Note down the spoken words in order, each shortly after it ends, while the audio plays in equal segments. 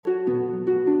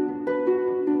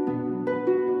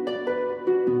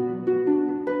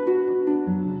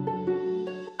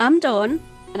I'm Dawn,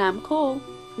 And I'm Cole.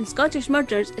 and Scottish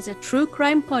Murders is a true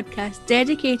crime podcast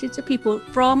dedicated to people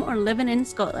from or living in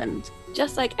Scotland.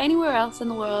 Just like anywhere else in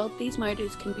the world, these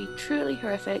murders can be truly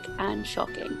horrific and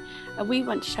shocking, and we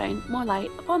want to shine more light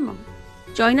upon them.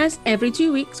 Join us every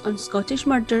 2 weeks on Scottish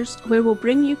Murders, where we'll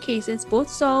bring you cases both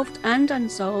solved and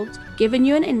unsolved, giving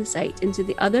you an insight into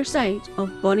the other side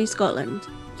of bonnie Scotland.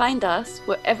 Find us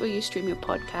wherever you stream your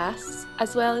podcasts,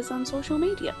 as well as on social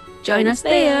media. Join us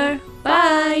there.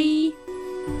 Bye!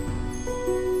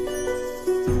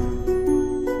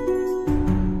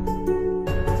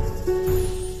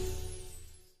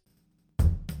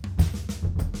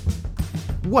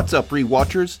 What's up,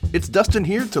 rewatchers? It's Dustin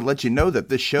here to let you know that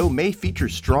this show may feature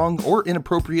strong or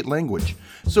inappropriate language,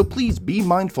 so please be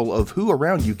mindful of who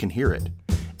around you can hear it.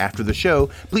 After the show,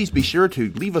 please be sure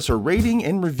to leave us a rating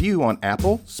and review on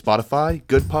Apple, Spotify,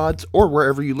 Good Pods, or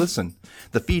wherever you listen.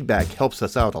 The feedback helps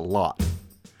us out a lot.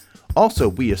 Also,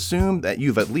 we assume that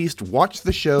you've at least watched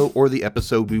the show or the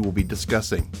episode we will be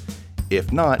discussing.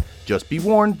 If not, just be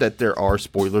warned that there are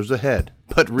spoilers ahead.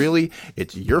 But really,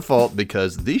 it's your fault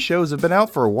because these shows have been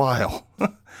out for a while.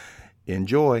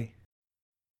 Enjoy.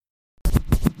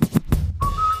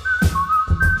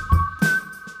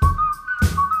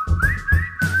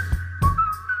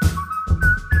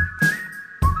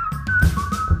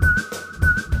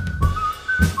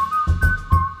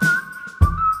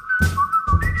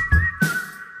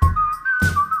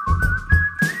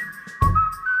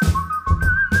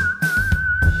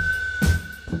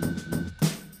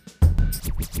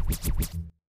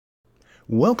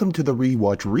 Welcome to the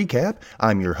Rewatch Recap.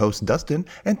 I'm your host, Dustin,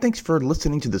 and thanks for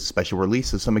listening to this special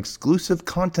release of some exclusive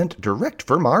content direct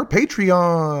from our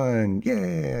Patreon.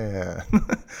 Yeah!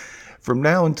 From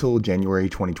now until January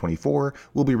 2024,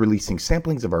 we'll be releasing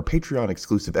samplings of our Patreon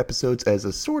exclusive episodes as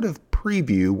a sort of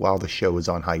preview while the show is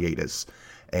on hiatus.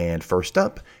 And first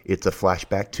up, it's a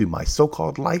flashback to my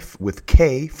so-called life with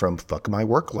Kay from Fuck My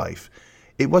Work Life.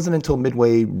 It wasn't until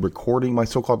midway recording my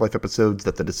So-Called Life episodes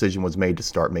that the decision was made to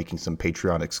start making some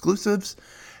Patreon exclusives,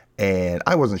 and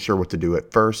I wasn't sure what to do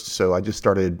at first, so I just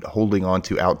started holding on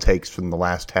to outtakes from the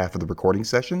last half of the recording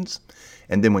sessions.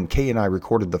 And then when Kay and I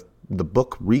recorded the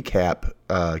book recap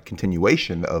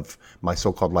continuation of My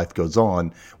So-Called Life Goes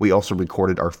On, we also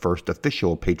recorded our first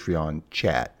official Patreon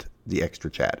chat, the extra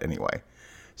chat anyway.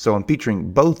 So I'm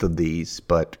featuring both of these,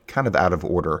 but kind of out of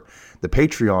order. The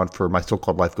Patreon for My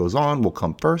So-Called Life Goes On will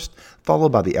come first,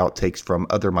 followed by the outtakes from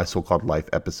other My So-Called Life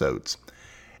episodes.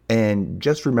 And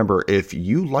just remember, if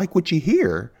you like what you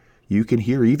hear, you can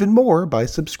hear even more by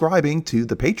subscribing to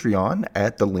the Patreon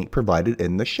at the link provided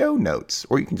in the show notes,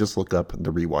 or you can just look up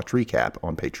the Rewatch Recap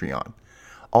on Patreon.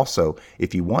 Also,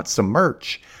 if you want some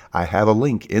merch, I have a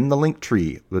link in the link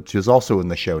tree, which is also in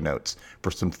the show notes, for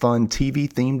some fun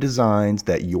TV-themed designs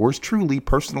that yours truly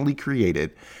personally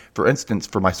created. For instance,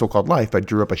 for My So-Called Life, I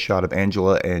drew up a shot of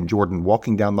Angela and Jordan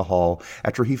walking down the hall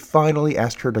after he finally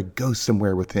asked her to go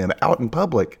somewhere with him out in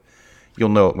public. You'll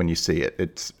know it when you see it.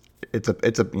 It's a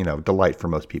delight for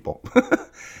most people.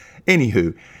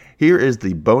 Anywho, here is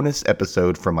the bonus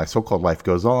episode from My So-Called Life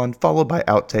Goes On, followed by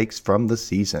outtakes from the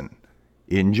season.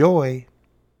 Enjoy!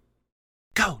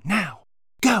 Go now!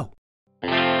 Go!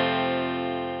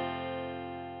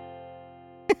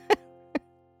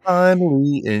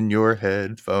 Finally in your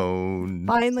headphones.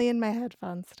 Finally in my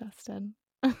headphones, Dustin.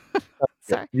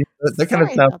 Sorry. That kind of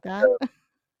Sorry sounds about that. like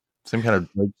some kind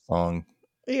of Drake song.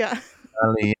 Yeah.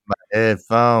 Finally in my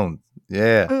headphones.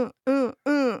 Yeah. I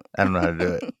don't know how to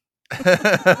do it.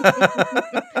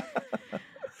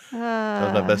 That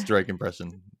was my best Drake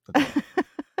impression.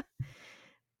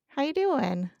 How you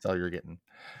doing? That's all you're getting.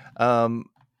 I'm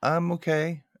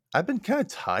okay. I've been kind of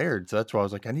tired, so that's why I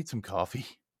was like, I need some coffee.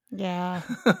 Yeah.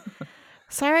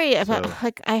 Sorry about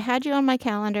So- I had you on my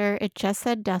calendar. It just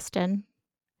said Dustin.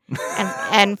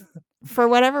 And for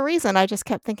whatever reason, I just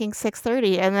kept thinking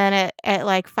 6:30, and then at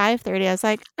like 5:30, I was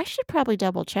like, I should probably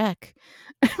double check.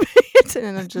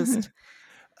 And I'm just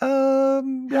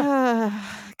yeah,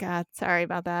 God, sorry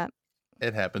about that.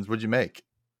 it happens. What'd you make?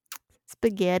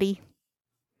 Spaghetti.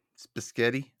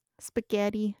 Spaghetti?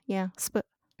 Yeah.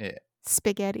 Yeah.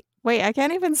 Spaghetti. Wait, I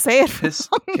can't even say it.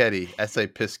 Pischetti. I say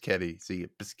pischetti. See,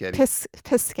 biscotti.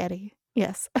 Pischetti.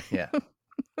 Yes. Yeah.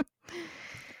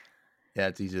 Yeah,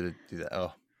 it's easy to do that.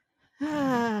 Oh.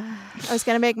 I was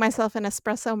going to make myself an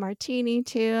espresso martini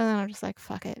too, and then I'm just like,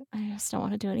 fuck it. I just don't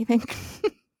want to do anything.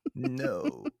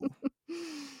 No.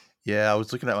 Yeah, I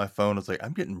was looking at my phone. I was like,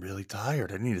 I'm getting really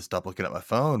tired. I need to stop looking at my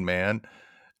phone, man.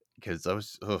 Because but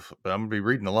I'm going to be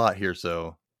reading a lot here,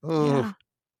 so. Yeah.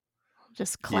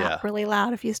 Just clap really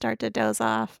loud if you start to doze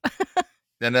off.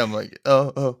 And I'm like,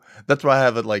 oh. That's why I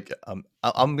have it like,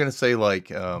 I'm gonna say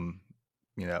like,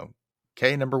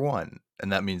 K number 1,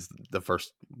 and that means the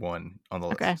first one on the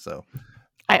Okay. list. So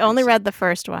I only obviously, read the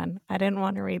first one. I didn't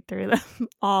want to read through them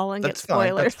all and get that's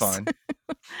fine. That's spoilers. fine.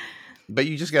 But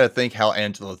you just got to think how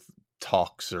Angela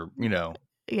talks, or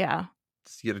Yeah.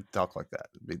 just get to talk like that.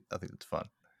 I think it's fun.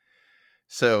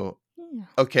 So, Yeah.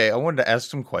 okay, I wanted to ask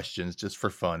some questions just for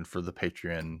fun for the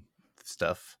Patreon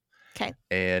stuff. Okay.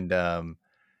 And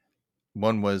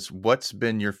one was, what's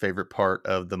been your favorite part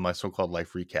of the My So-Called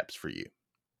Life recaps for you?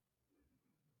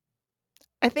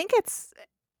 I think it's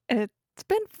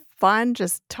been fun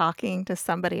just talking to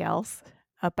somebody else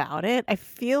about it. I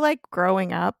feel like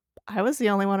growing up, I was the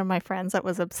only one of my friends that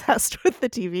was obsessed with the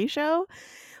TV show.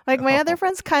 Like my other Oh,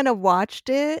 friends kind of watched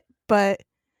it, but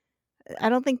I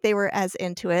don't think they were as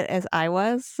into it as I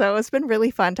was. So it's been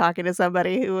really fun talking to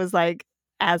somebody who was like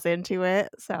as into it.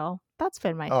 So that's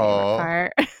been my favorite oh,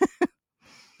 part.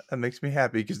 that makes me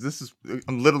happy because this is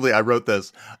literally, I wrote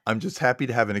this. I'm just happy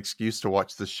to have an excuse to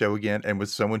watch the show again and with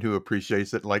someone who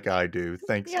appreciates it like I do.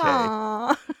 Thanks, Kay.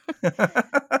 Yeah.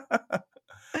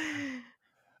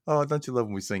 Oh, don't you love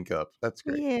when we sync up? That's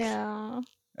great. Yeah.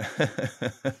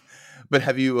 But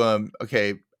have you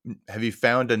have you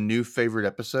found a new favorite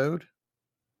episode?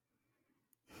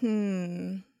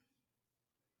 Hmm.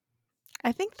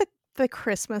 I think the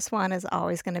Christmas one is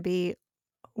always going to be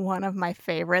one of my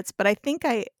favorites, but I think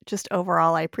I just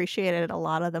overall I appreciated a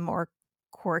lot of the more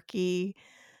quirky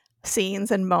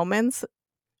scenes and moments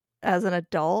as an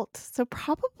adult. So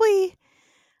probably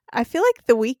I feel like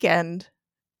The Weekend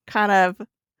kind of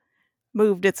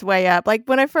moved its way up. Like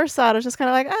when I first saw it, I was just kind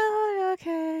of like, oh,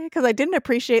 okay, because I didn't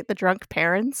appreciate the drunk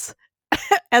parents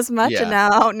as much, and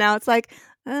Yeah. now it's like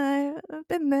I've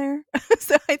been there.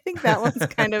 So I think that one's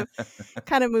kind of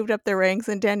moved up the ranks,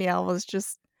 and Danielle was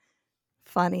just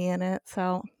funny in it.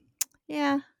 So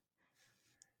yeah,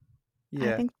 I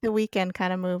Yeah. think The Weekend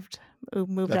kind of moved That's up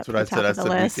what to I the said. top I of the said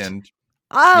list. Weekend.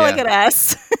 Oh, look Yeah. at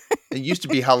us. It used to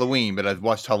be Halloween, but I've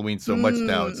watched Halloween so much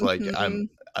now. It's like Mhm.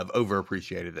 I've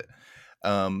overappreciated it.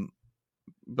 Um,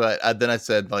 but then I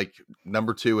said like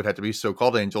number 2 would have to be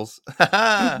So-Called Angels,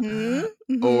 Mhm.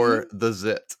 or Mhm. The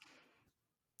Zit.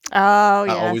 Oh, I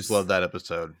always yes. love that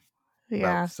episode about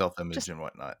Yeah. self-image Just and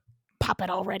whatnot. pop it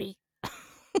already.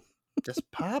 Just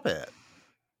pop it.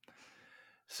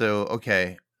 So,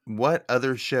 okay, what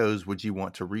other shows would you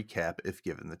want to recap if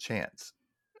given the chance?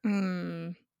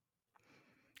 Mm.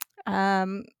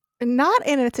 Um, not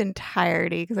in its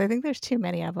entirety because I think there's too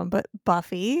many of them, but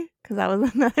Buffy, because that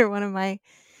was another one of my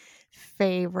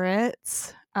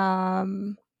favorites.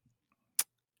 You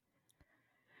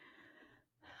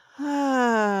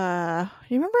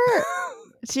remember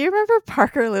do you remember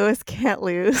Parker Lewis Can't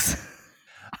Lose?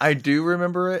 I do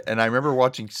remember it, and I remember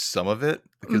watching some of it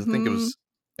because Mhm.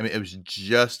 it was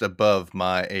just above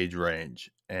my age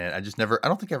range, and I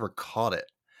don't think I ever caught it.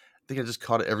 I think I just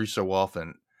caught it every so often.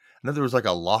 I know there was like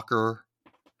a locker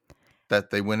that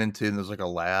they went into, and there's like a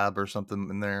lab or something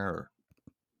in there, or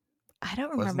I don't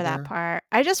remember wasn't that there? part.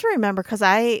 I just remember because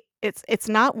it's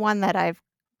not one that I've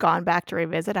gone back to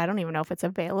revisit. I don't even know if it's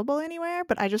available anywhere,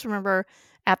 but I just remember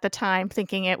at the time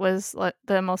thinking it was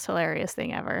the most hilarious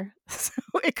thing ever. So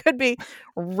it could be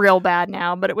real bad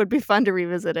now, but it would be fun to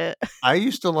revisit it. I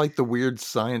used to like the Weird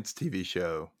Science TV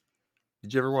show.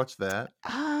 Did you ever watch that?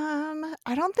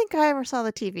 I don't think I ever saw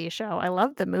the TV show. I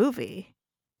loved the movie.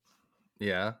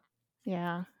 Yeah.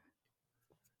 Yeah.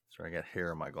 Sorry, I got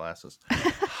hair in my glasses.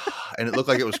 And it looked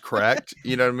like it was cracked.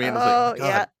 You know what I mean? I was like, oh my Oh,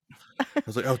 God. yeah. I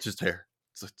was like, oh, it's just hair.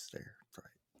 It's just hair. It's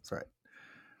right. It's right.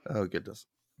 Oh, goodness.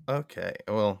 Okay.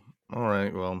 Well, all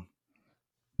right. Well,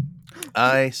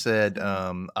 I said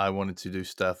I wanted to do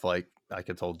stuff like I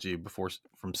told you before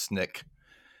from Snick,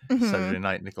 Mhm. Saturday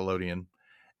Night Nickelodeon.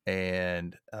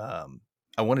 And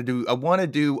I want to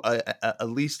do at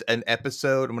least an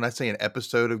episode. And when I say an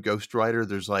episode of Ghost Rider,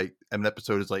 there's like an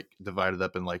episode is like divided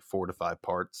up in like 4 to 5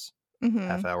 parts, half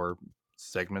Mhm. hour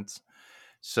segments.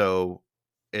 So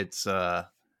it's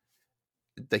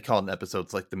they call it an episode.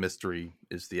 It's like the mystery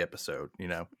is the episode.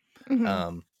 Mhm.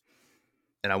 Um,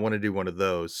 and I want to do one of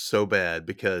those so bad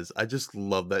because I just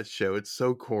love that show. It's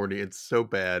so corny. It's so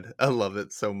bad. I love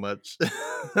it so much.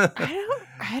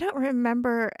 I don't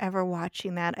remember ever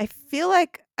watching that. I feel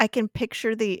like I can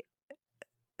picture the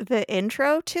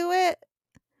intro to it,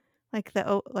 like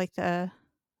the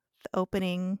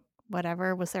opening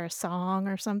whatever. Was there a song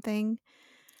or something?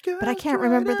 But I Ghost can't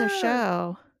remember the Rider.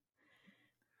 show.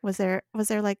 Was there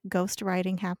like ghost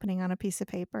writing happening on a piece of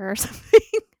paper or something?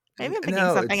 Maybe I'm thinking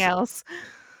No, something else.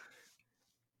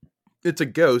 it's a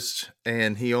ghost,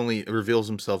 and he only reveals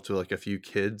himself to like a few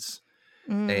kids,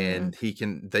 and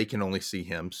they can only see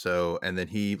him. So, and then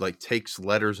he like takes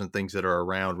letters and things that are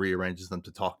around, rearranges them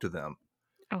to talk to them.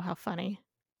 Oh, how funny.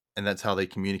 And that's how they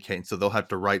communicate. And so they'll have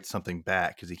to write something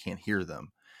back because he can't hear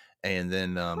them. And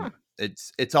then it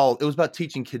was about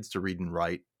teaching kids to read and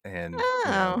write, and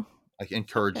Oh, like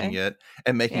encouraging okay. it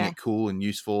and making Yeah. it cool and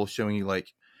useful, showing you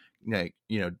like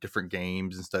different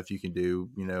games and stuff you can do,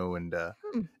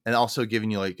 and also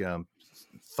giving you like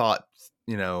thought,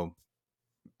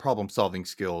 problem solving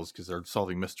skills because they're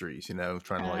solving mysteries,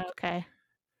 trying to like Okay.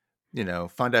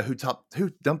 find out who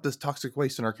dumped this toxic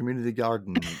waste in our community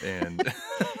garden, and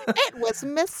It was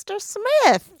Mr.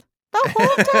 Smith the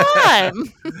whole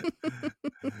time.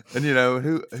 and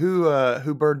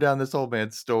who burned down this old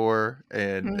man's store,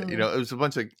 and it was a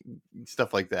bunch of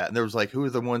stuff like that. And there was like, who are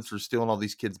the ones for stealing all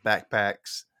these kids'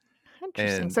 backpacks?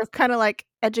 Interesting. And So it's kind of like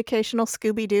educational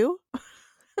Scooby-Doo.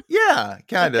 yeah,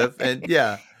 kind of. And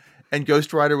yeah. And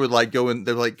Ghost Rider would like go in.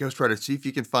 They're like, Ghost Rider, see if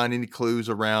you can find any clues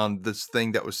around this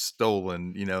thing that was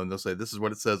stolen, and they'll say, this is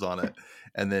what it says on it.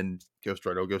 And then Ghost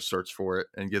Rider will go search for it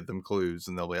and give them clues.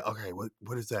 And they'll be like, okay,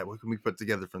 what is that? What can we put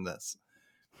together from this?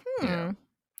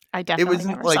 I definitely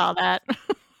never saw that.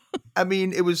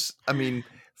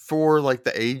 For like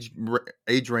the age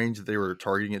range that they were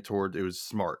targeting it toward, it was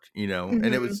smart, and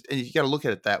and you got to look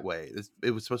at it that way.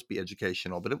 It was supposed to be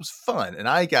educational, but it was fun. And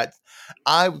I got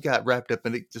wrapped up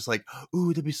in it, just like, ooh,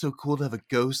 that'd be so cool to have a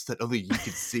ghost that only you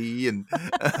could see and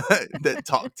that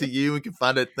talk to you and can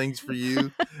find out things for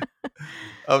you.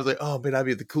 I was like, oh man, I'd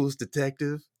be the coolest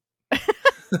detective.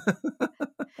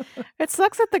 It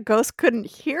sucks that the ghost couldn't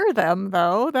hear them,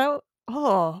 though. That'd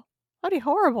be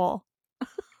horrible.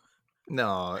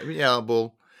 No, yeah,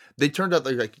 well, they turned out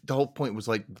like the whole point was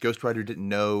like Ghost Rider didn't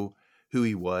know who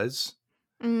he was,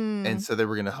 and so they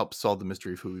were going to help solve the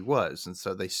mystery of who he was, and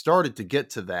so they started to get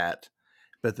to that,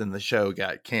 but then the show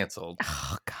got canceled.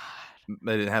 Oh God,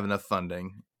 they didn't have enough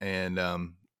funding, and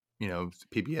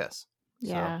PBS.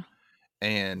 Yeah, so,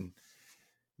 and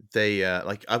they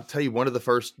like I'll tell you, one of the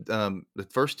first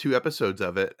 2 episodes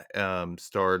of it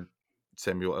starred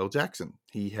Samuel L. Jackson.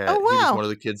 He was one of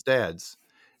the kids' dads.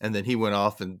 And then he went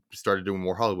off and started doing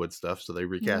more Hollywood stuff, so they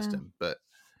recast him. But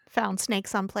found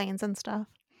snakes on planes and stuff.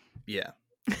 Yeah,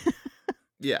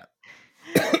 yeah.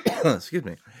 Excuse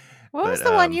me. What was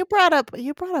the one you brought up?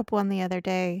 You brought up one the other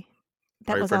day.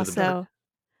 That was also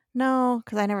no,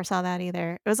 because I never saw that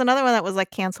either. It was another one that was like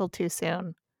canceled too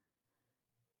soon.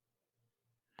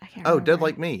 I can't remember. Dead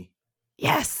Like Me.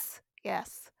 Yes,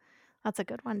 that's a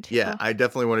good one too. Yeah, I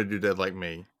definitely want to do Dead Like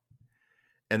Me.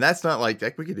 And that's not like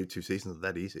we could do 2 seasons of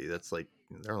that easy. That's like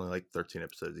they're only like 13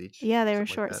 episodes each. Yeah, they were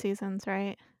short seasons,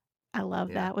 right? I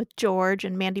love that with George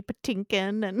and Mandy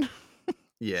Patinkin and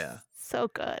yeah, so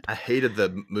good. I hated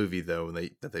the movie though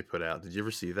that they put out. Did you ever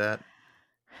see that?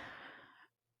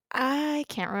 I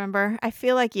can't remember. I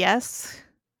feel like yes,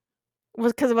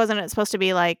 was because wasn't it supposed to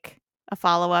be like a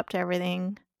follow up to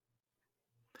everything?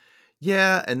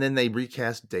 Yeah, and then they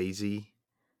recast Daisy.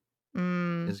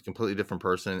 Is a completely different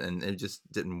person, and it just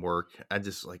didn't work. I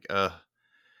just like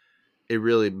it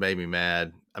really made me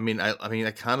mad. I mean I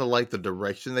kind of like the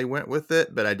direction they went with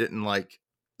it, but I didn't like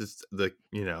the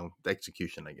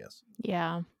execution, I guess.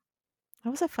 Yeah, that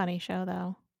was a funny show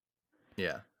though.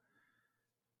 Yeah,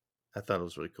 I thought it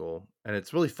was really cool, and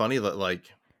it's really funny that like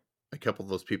a couple of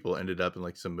those people ended up in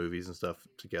like some movies and stuff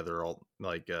together, all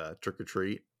like Trick or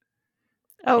Treat.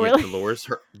 Oh, really?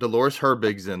 Dolores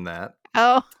Herbig's in that.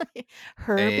 Oh,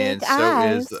 her and big so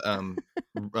eyes. is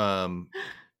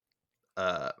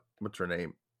what's her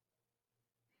name?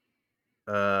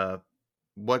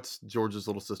 What's George's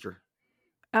little sister?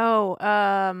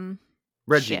 Oh,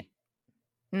 Reggie.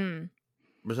 Shit.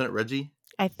 Wasn't it Reggie?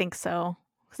 I think so.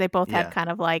 Because they both had kind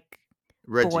of like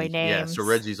Reggie. boy names. Yeah, so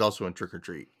Reggie's also in Trick or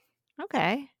Treat.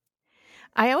 Okay.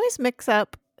 I always mix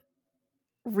up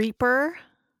Reaper.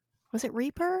 Was it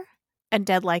Reaper? And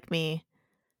Dead Like Me.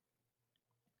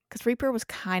 Because Reaper was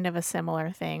kind of a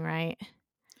similar thing, right?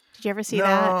 Did you ever see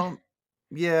that?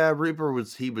 Yeah, Reaper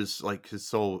was like his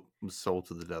soul was sold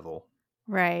to the devil.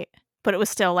 Right. But it was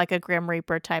still like a Grim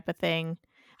Reaper type of thing.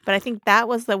 But I think that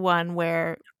was the one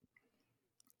where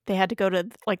they had to go to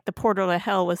like the portal to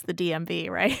hell was the DMV,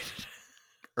 right?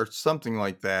 Or something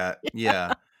like that.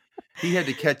 Yeah. He had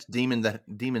to catch demons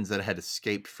that had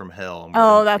escaped from hell.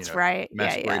 And that's right.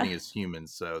 Masquerading as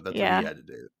humans. So that's what he had to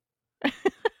do.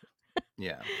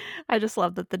 Yeah. I just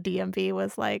love that the DMV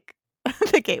was like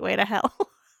the gateway to hell.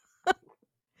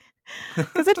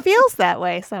 Because it feels that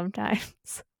way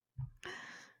sometimes.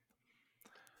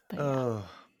 Oh,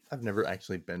 I've never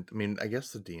actually been. I mean, I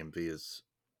guess the DMV is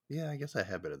Yeah, I guess I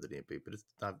have been at the DMV, but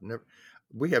I've never.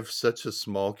 We have such a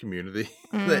small community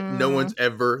that no Mm. one's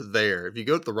ever there. If you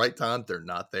go at the right time, they're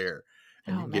not there,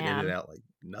 and you Oh, can get in and man. out like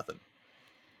nothing.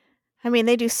 I mean,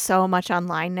 they do so much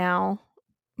online now,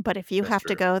 but if you That's have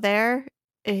to true. go there,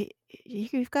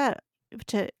 you've got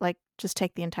to, like, just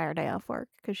take the entire day off work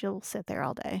because you'll sit there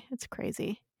all day. It's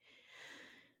crazy.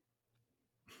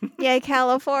 Yay,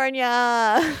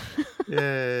 California!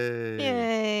 Yay!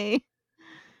 Yay.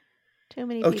 Too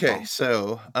many Okay, people.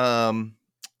 so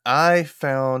I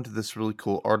found this really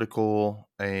cool article,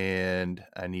 and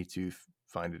I need to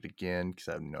find it again because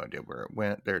I have no idea where it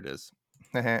went. There it is.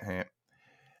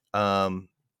 And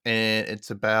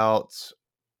it's about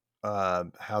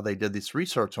how they did this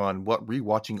research on what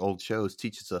rewatching old shows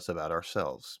teaches us about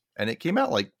ourselves, and it came out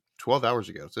like 12 hours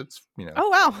ago. So it's Oh,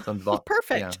 wow. it's on Vox,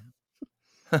 yeah,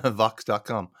 Perfect.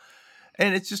 Vox.com,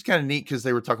 and it's just kind of neat because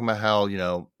they were talking about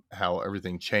how how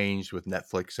everything changed with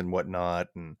Netflix and whatnot,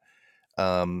 and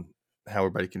um, how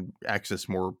everybody can access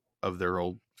more of their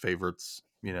old favorites,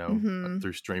 Mhm.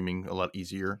 through streaming a lot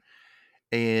easier,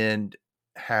 and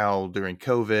how during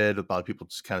COVID, a lot of people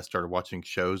just kind of started watching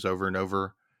shows over and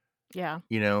over, Yeah.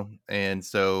 and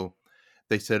so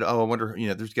they said, "Oh, I wonder,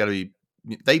 there's got to be."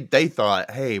 They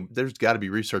thought, "Hey, there's got to be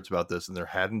research about this," and there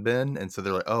hadn't been, and so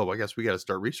they're like, "Oh, I guess we got to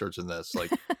start researching this." Like,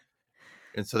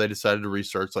 and so they decided to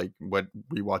research like what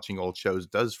rewatching old shows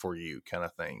does for you, kind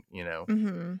of thing.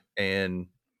 Mhm. And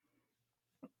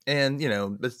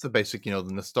it's the basic, the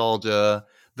nostalgia,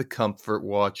 the comfort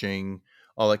watching,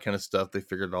 all that kind of stuff. They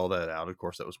figured all that out. Of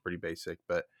course, that was pretty basic,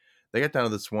 but they got down to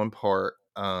this one part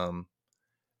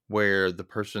where the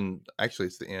person, actually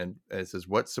it's the end, and it says,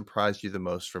 "What surprised you the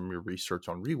most from your research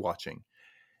on rewatching?"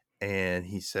 And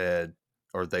he said,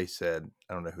 or they said,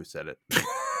 I don't know who said it,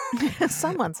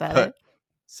 Someone said but it.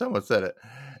 someone said it.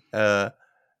 Uh,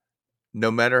 No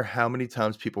matter how many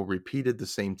times people repeated the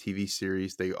same TV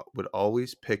series, they would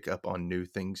always pick up on new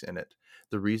things in it.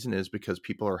 The reason is because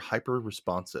people are hyper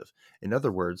responsive. In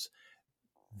other words,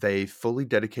 they fully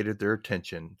dedicated their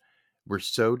attention. We're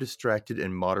so distracted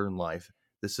in modern life.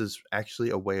 This is actually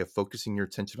a way of focusing your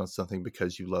attention on something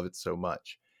because you love it so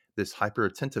much. This hyper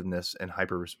attentiveness and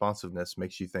hyper responsiveness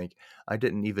makes you think, I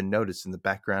didn't even notice in the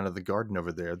background of the garden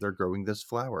over there, they're growing this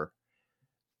flower.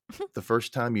 The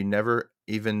first time you never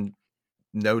even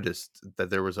noticed that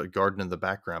there was a garden in the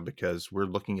background because we're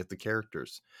looking at the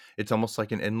characters. It's almost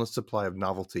like an endless supply of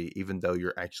novelty, even though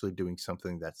you're actually doing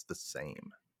something that's the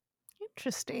same.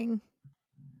 Interesting.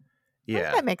 I think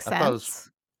Yeah, that makes sense.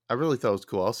 I really thought it was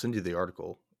cool. I'll send you the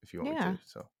article if you want me Yeah, to.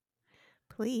 So,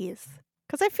 please.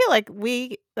 Because I feel like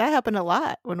that happened a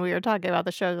lot when we were talking about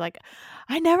the show. Like,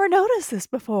 I never noticed this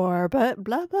before, but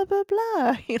blah, blah, blah,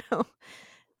 blah,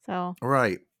 So,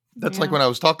 right. That's like yeah. when I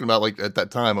was talking about, like, at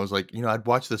that time, I was like, I'd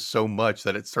watch this so much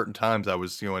that at certain times I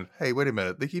was going, hey, wait a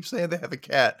minute. They keep saying they have a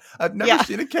cat. I've never Yeah.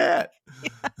 seen a cat.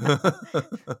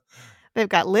 They've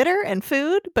got litter and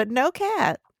food, but no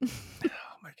cat. Oh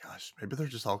my gosh. Maybe they're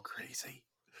just all crazy.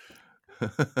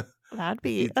 That'd They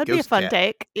be feed the that'd be a ghost fun cat.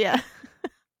 take. Yeah.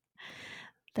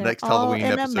 They're Next all Halloween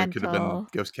in a episode could have been mental.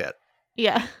 Ghost Cat.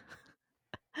 Yeah.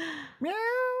 Meow.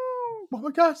 Oh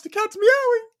my gosh, the cat's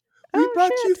meowing. We Oh,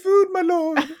 brought you shit. food, my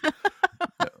lord.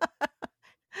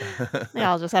 No. They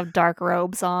all just have dark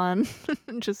robes on,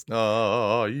 just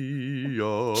Oh,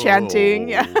 chanting.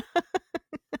 Yeah.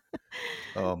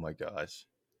 oh my gosh.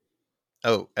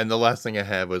 Oh, and the last thing I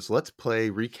had was let's play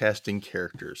recasting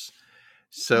characters.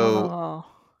 So Oh.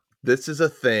 this is a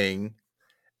thing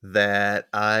that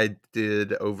I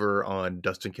did over on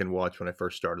Dustin Can Watch when I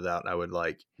first started out. I would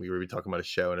we were talking about a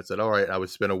show and it said, all right, I would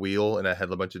spin a wheel and I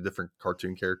had a bunch of different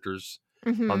cartoon characters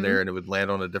on Mhm. there and it would land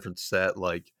on a different set,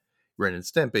 like Ren and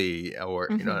Stimpy or,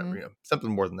 Mhm.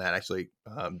 something more than that, actually.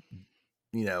 A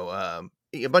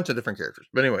bunch of different characters,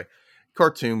 but anyway,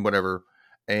 cartoon, whatever.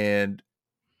 And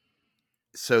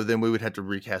so then we would have to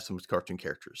recast them as cartoon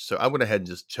characters. So I went ahead and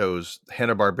just chose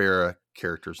Hanna-Barbera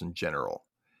characters in general.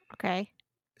 Okay.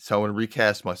 So I want to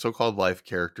recast my so-called life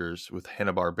characters with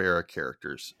Hanna-Barbera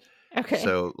characters. Okay.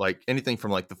 So like anything from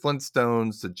like the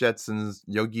Flintstones, the Jetsons,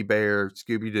 Yogi Bear,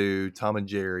 Scooby-Doo, Tom and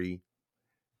Jerry,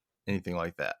 anything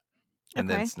like that. And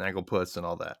then Okay. Snagglepuss and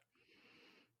all that.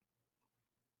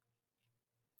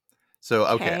 So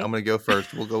okay, Okay. I'm gonna go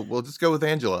first. We'll just go with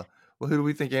Angela. Well, who do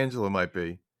we think Angela might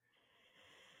be?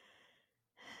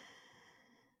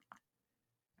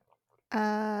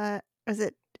 Uh, is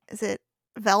it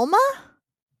Velma?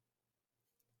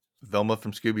 Velma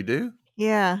from Scooby-Doo?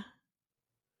 Yeah.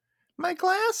 My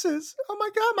glasses. Oh my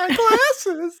god, my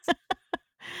glasses.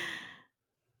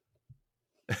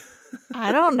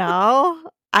 I don't know.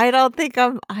 I don't think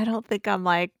I'm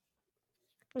like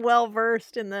well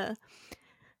versed in the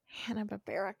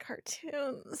Hanna-Barbera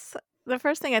cartoons. The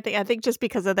first thing I think just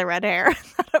because of the red hair,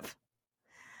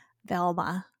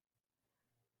 Velma.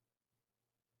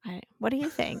 What do you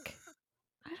think?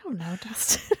 I don't know,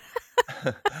 Dustin.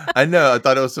 I know. I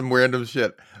thought it was some random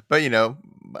shit, but I need to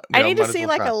might as see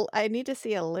well try. I need to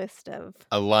see a list of.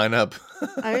 A lineup.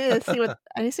 I need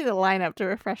to see the lineup to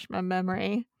refresh my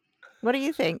memory. What do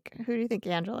you think? Who do you think,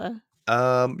 Angela?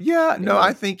 Yeah, no,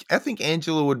 I is? think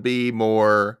Angela would be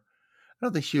more. I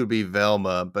don't think she would be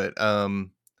Velma, but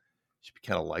she'd be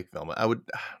kind of like Velma.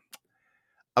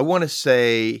 I want to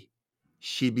say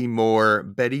she'd be more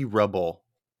Betty Rubble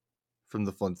from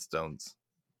the Flintstones.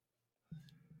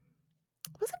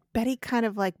 Wasn't Betty kind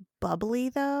of like bubbly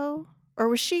though, or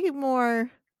was she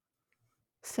more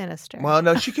sinister? Well,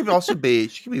 no, she could also be.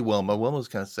 She could be Wilma. Wilma's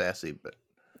kind of sassy, but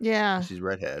yeah, she's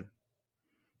redhead.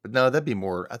 But no, that'd be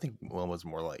more. I think Wilma's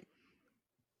more like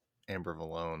Amber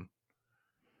Malone.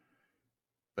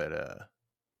 But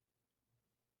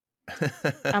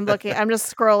I'm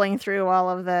just scrolling through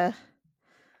all of the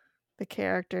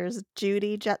characters.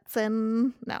 Judy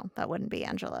Jetson. No, that wouldn't be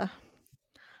Angela.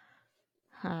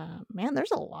 Man,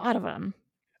 there's a lot of them.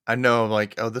 I know, I'm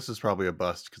like, oh, this is probably a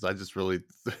bust because I just really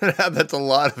that's a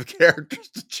lot of characters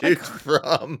to choose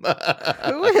from.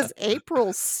 Who is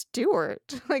April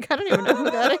Stewart? Like, I don't even know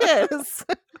who that is.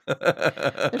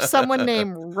 There's someone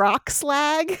named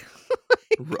Rockslag.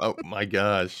 Oh my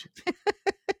gosh.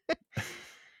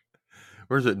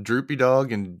 Where's it? Droopy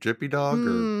Dog and Drippy Dog?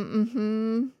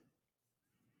 Mm-hmm.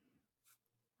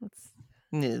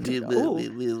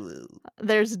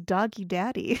 There's Doggy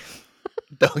Daddy.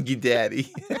 Doggy Daddy.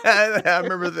 I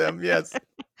remember them, yes.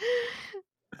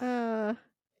 Was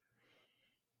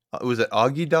it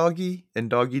Augie Doggy and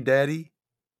Doggy Daddy?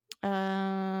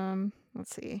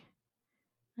 Let's see.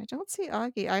 I don't see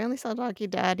Augie. I only saw Doggy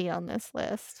Daddy on this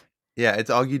list. Yeah, it's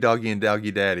Augie Doggy and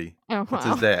Doggy Daddy. Oh, That's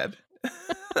wow. his dad.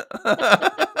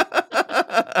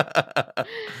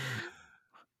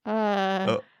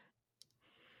 Oh.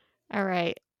 All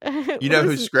right. You know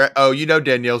who's you know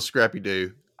Danielle's Scrappy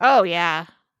Doo. Oh yeah.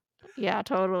 Yeah,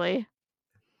 totally.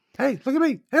 Hey, look at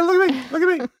me. Hey, look at me. Look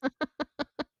at me.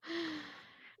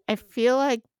 I feel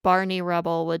like Barney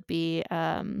Rubble would be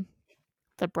the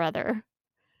brother.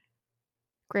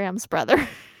 Graham's brother.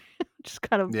 Just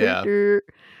kind of yeah.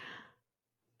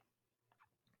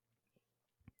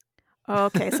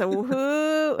 Okay, so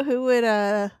who would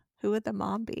the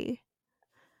mom be?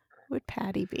 Who would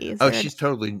Patty be? She's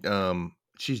totally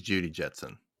she's Judy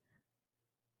Jetson.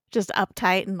 Just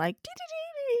uptight and like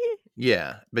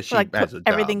yeah, but she has a job.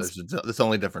 Everything's There's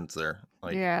only difference there.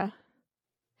 Like, yeah.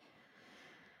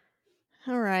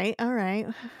 All right.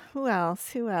 Who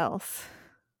else?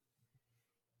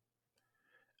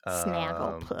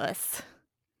 Snagglepuss.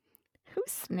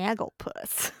 Who's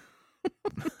Snagglepuss?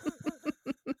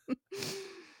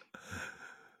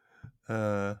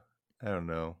 I don't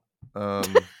know.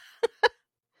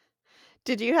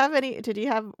 Did you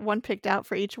have one picked out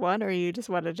for each one, or you just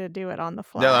wanted to do it on the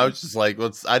fly? No, I was just like,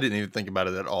 I didn't even think about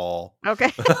it at all.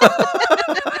 Okay.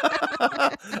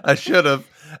 I should have.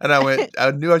 And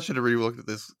I knew I should have re-looked at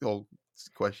this whole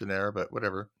questionnaire, but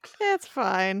whatever. It's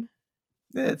fine.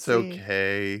 It's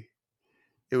okay.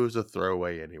 It was a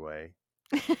throwaway anyway.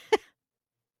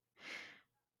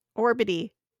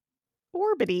 Orbity.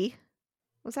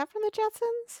 Was that from the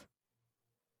Jetsons?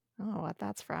 I don't know what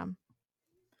that's from.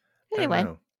 Anyway,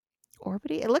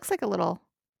 Orbity. It looks like a little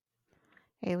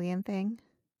alien thing.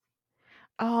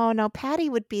 Oh no, Patty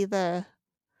would be the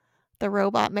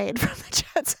robot maid from the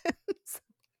Jetsons.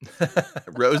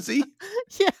 Rosie?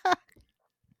 Yeah.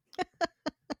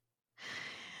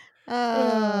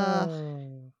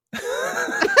 I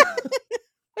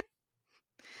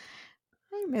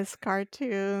miss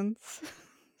cartoons.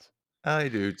 I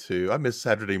do too. I miss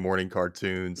Saturday morning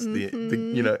cartoons.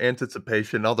 Mm-hmm. The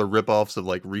anticipation, all the ripoffs of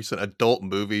like recent adult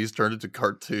movies turned into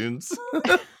cartoons.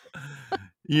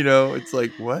 It's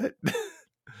like, what?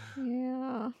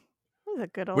 Yeah. That was a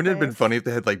good old Wouldn't it have been funny if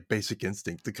they had like Basic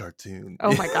Instinct, the cartoon?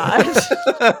 Oh my gosh.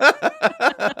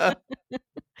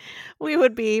 We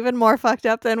would be even more fucked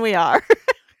up than we are.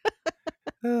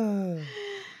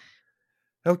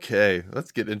 Okay,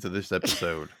 let's get into this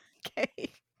episode.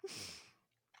 Okay.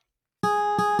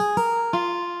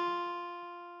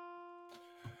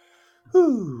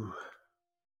 Whew.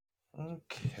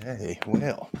 Okay,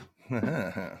 well.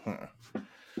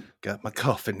 Got my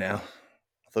coffee now.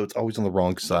 Although it's always on the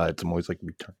wrong side, so I'm always like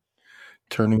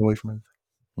turning away from it.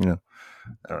 I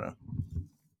don't know.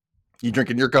 You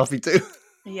drinking your coffee too?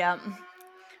 Yeah.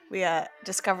 We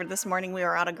discovered this morning we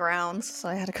were out of grounds, so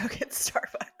I had to go get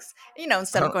Starbucks.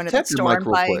 Instead of going to the Tap your store mic and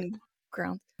real quick. buying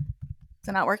ground. Is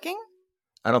it not working?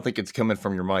 I don't think it's coming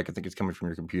from your mic. I think it's coming from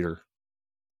your computer.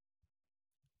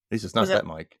 At least it's not that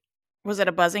mic. Was it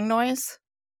a buzzing noise?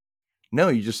 No,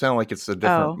 you just sound like it's a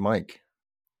different mic.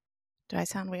 Do I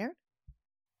sound weird?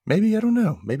 Maybe, I don't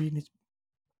know. Maybe you need to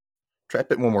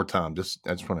trap it one more time. I just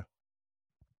want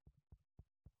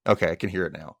to. Okay, I can hear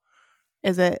it now.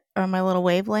 Are my little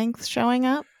wavelengths showing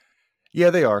up? Yeah,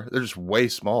 they are. They're just way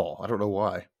small. I don't know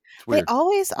why. It's weird. They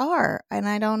always are, and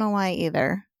I don't know why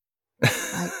either.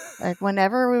 like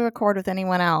whenever we record with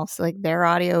anyone else, like their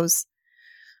audio's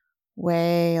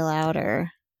way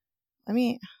louder.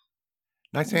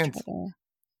 Nice hands.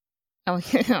 Oh,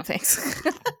 yeah, thanks.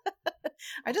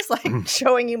 I just like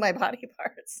showing you my body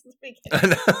parts.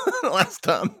 Last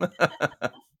time.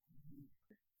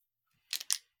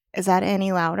 Is that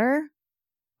any louder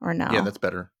or no? Yeah, that's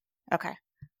better. Okay. I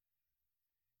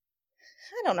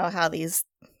don't know how these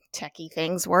techie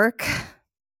things work.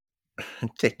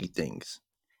 Techie things.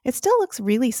 It still looks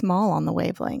really small on the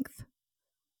wavelength.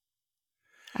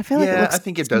 I feel like I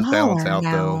think it does balance out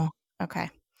now. though. Okay.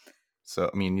 So,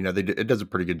 it does a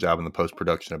pretty good job in the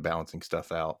post-production of balancing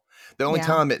stuff out. The only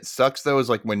time it sucks, though, is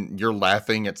like when you're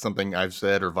laughing at something I've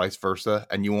said or vice versa,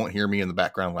 and you won't hear me in the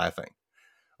background laughing.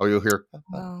 Or you'll hear,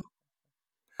 oh,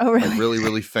 really? Like really,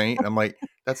 really faint. I'm like,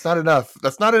 that's not enough.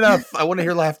 That's not enough. I want to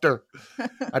hear laughter. I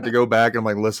have to go back and I'm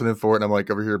like listening for it. And I'm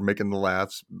like over here making the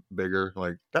laughs bigger.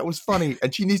 Like, that was funny.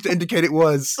 And she needs to indicate it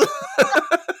was.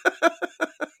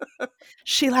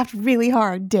 She laughed really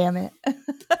hard. Damn it.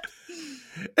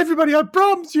 Everybody, I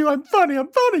promise you, I'm funny. I'm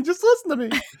funny. Just listen to me.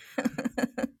 I'm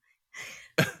gonna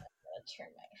turn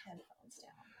my headphones down.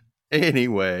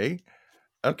 Anyway,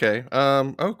 okay.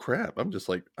 Oh crap! I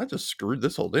just screwed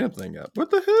this whole damn thing up. What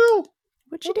the hell?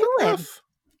 What you doing?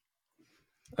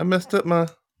 I messed up my.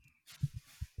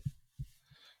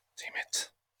 Damn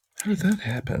it! How did that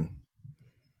happen?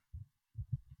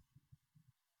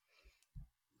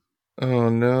 Oh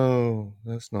no,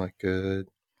 that's not good.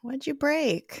 What'd you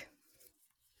break?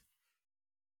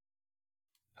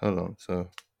 Hold on. So,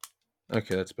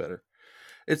 okay, that's better.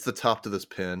 It's the top to this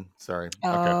pen. Sorry.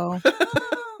 Oh. Okay.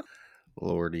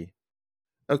 Lordy.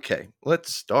 Okay,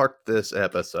 let's start this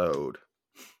episode.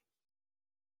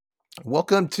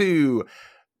 Welcome to.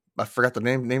 I forgot the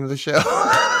name of the show. Did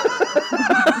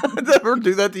I ever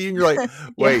do that to you? And you're like,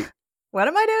 wait. Yeah. What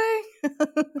am I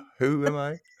doing? Who am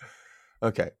I?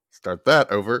 Okay, start that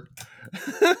over.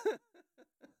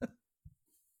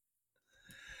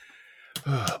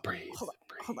 Breathe.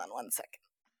 Hold on 1 second.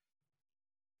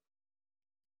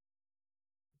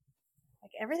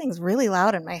 Like everything's really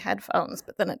loud in my headphones,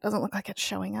 but then it doesn't look like it's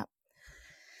showing up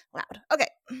loud. Okay.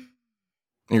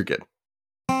 You're good.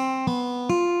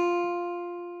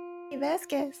 Hey,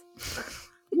 Vasquez.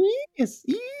 Yes.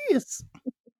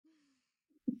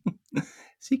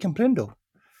 Sí, comprendo.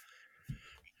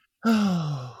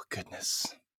 Oh, goodness.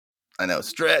 I know.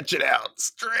 Stretch it out.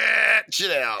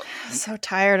 So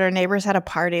tired. Our neighbors had a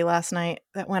party last night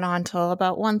that went on till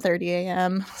about 1:30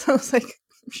 a.m. So I was like,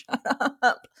 shut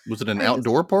up. Was it an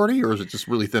outdoor party or is it just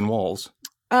really thin walls?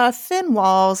 Thin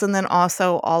walls, and then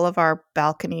also all of our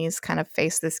balconies kind of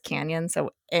face this canyon, so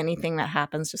anything that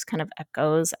happens just kind of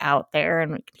echoes out there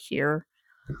and we can hear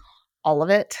all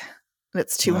of it. And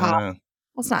it's too hot.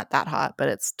 Well, it's not that hot, but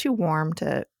it's too warm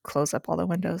to close up all the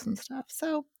windows and stuff.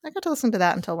 So I got to listen to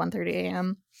that until 1:30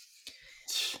 a.m.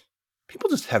 People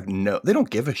just they don't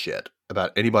give a shit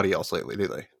about anybody else lately, do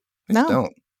they? They just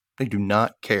don't. They do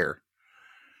not care.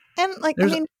 And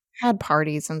had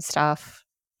parties and stuff,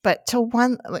 but till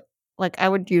I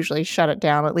would usually shut it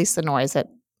down, at least the noise at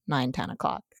 9-10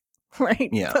 o'clock, right?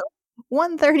 Yeah.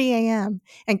 1:30 a.m.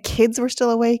 and kids were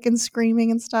still awake and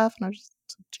screaming and stuff, and I was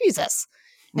just, Jesus.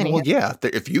 Anyhow. Well, yeah.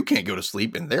 If you can't go to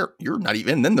sleep in there, you're not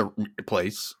even in the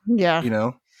place.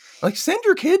 Yeah. Like send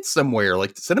your kids somewhere.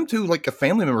 Like send them to like a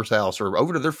family member's house or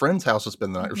over to their friend's house to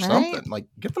spend the night or something. Like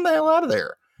get them the hell out of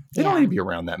there. They don't need to be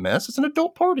around that mess. It's an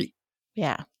adult party.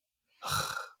 Yeah.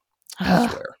 I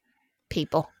swear.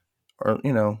 People. Or,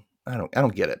 I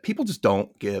don't get it. People just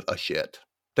don't give a shit.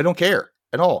 They don't care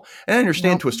at all. And I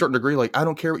understand to a certain degree, like, I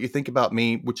don't care what you think about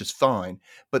me, which is fine.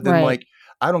 But then, like,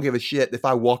 I don't give a shit if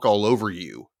I walk all over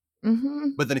you. Mm-hmm.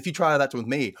 But then if you try that with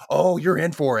me, oh, you're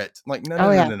in for it. I'm like,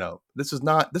 no. This is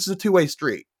a two-way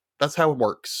street. That's how it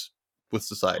works with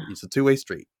society. It's a two-way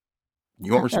street.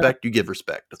 You want respect, you give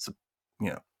respect. That's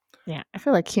Yeah, I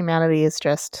feel like humanity is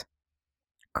just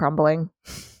crumbling.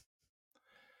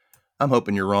 I'm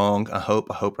hoping you're wrong. I hope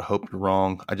you're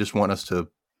wrong. I just want us to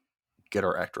get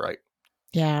our act right.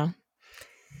 Yeah.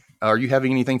 Are you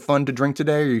having anything fun to drink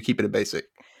today, or are you keeping it basic?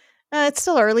 It's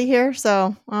still early here,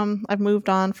 so I've moved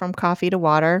on from coffee to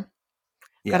water.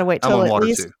 Yeah, Gotta wait I'm till on at water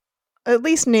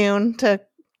least too. noon to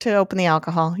open the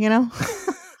alcohol, you know?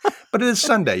 But it is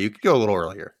Sunday. You could go a little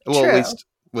earlier. Well, at True. least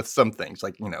with some things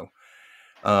like,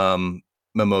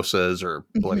 mimosas or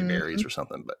Bloody Marys Mhm. or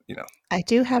something. But, I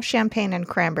do have champagne and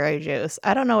cranberry juice.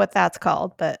 I don't know what that's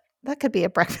called, but that could be a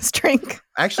breakfast drink.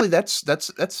 actually, that's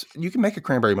you can make a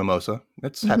cranberry mimosa.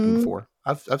 That's happened Mhm. before.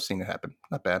 I've seen it happen.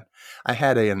 Not bad. I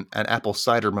had an apple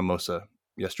cider mimosa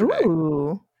yesterday.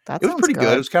 Ooh, that It was sounds pretty good.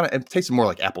 It good. was it tasted more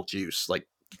like apple juice, like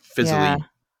Yeah.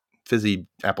 fizzy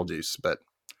apple juice. But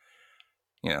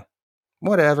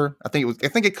whatever. I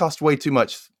think it cost way too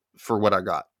much for what I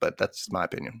got. But that's my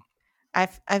opinion.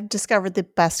 I've discovered the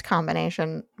best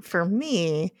combination for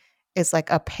me is like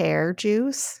a pear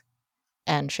juice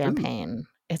and champagne.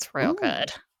 It's real Ooh.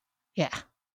 good. Yeah.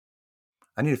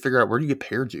 I need to figure out where do you get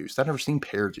pear juice. I've never seen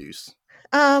pear juice.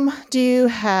 Do you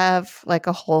have like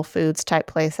a Whole Foods type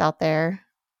place out there?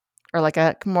 Or like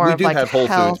a more We of do like have Whole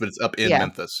Foods, health? but it's up in Yeah.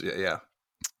 Memphis. Yeah.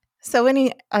 So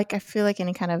I feel like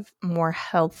any kind of more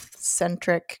health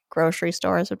centric grocery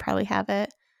stores would probably have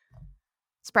it.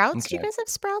 Sprouts? Do you Okay. guys have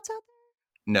Sprouts out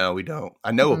No, we don't.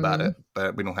 I know about there? it,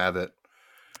 but we don't have it.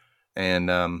 And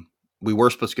we were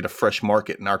supposed to get a Fresh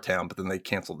Market in our town, but then they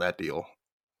canceled that deal.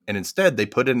 And instead, they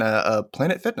put in a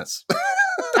Planet Fitness.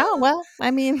 Oh, well, I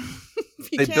mean,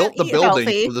 if you They can't built the eat building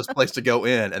healthy. for this place to go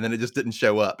in, and then it just didn't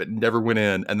show up. It never went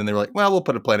in. And then they were like, well, we'll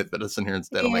put a Planet Fitness in here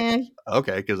instead. I'm Yeah, like,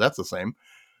 okay, because that's the same.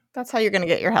 that's how you're going to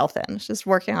get your health in. It's just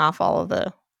working off all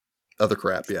the Other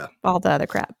crap, yeah. other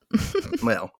crap.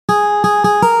 Well.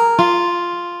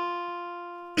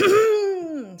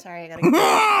 Sorry,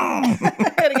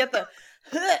 I gotta get the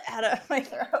out of my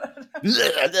throat.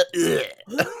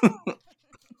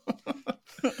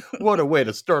 What a way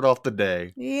to start off the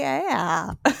day.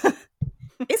 Yeah.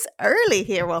 It's early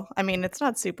here. Well, I mean, it's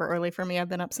not super early for me. I've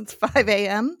been up since 5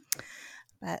 a.m.,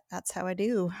 but that's how I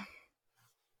do.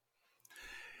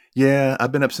 Yeah,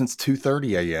 I've been up since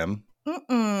 2:30 a.m.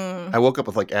 Mm-mm. I woke up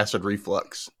with like acid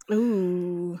reflux.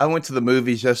 Ooh. I went to the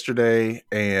movies yesterday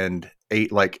and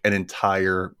ate like an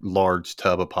entire large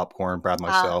tub of popcorn by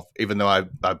myself, even though I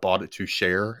bought it to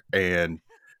share. And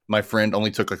my friend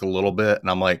only took like a little bit, and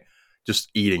I'm like just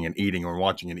eating and eating or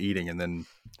watching and eating. And then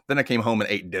I came home and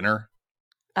ate dinner,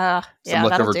 some Yeah,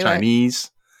 leftover that'll do Chinese.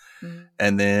 it.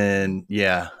 And then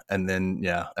and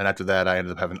after that I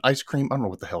ended up having ice cream. I don't know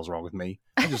what the hell's wrong with me.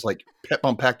 I just like kept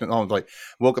on packing it on. Like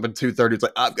woke up at 2:30. It's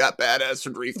like I've got bad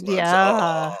acid reflux.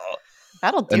 Yeah,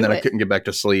 that'll do and then it. I couldn't get back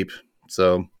to sleep.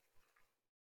 So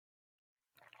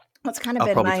That's kind of I'll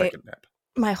been probably take a nap.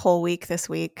 my whole week this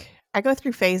week. I go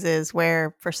through phases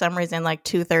where for some reason like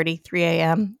 2:30, 3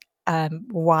 a.m. I'm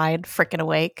wide freaking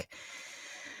awake.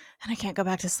 And I can't go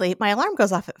back to sleep. My alarm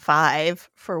goes off at 5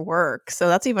 for work. So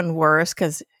that's even worse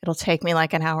because it'll take me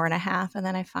like an hour and a half. And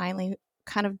then I finally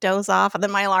kind of doze off. And then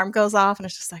my alarm goes off. And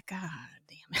it's just like, God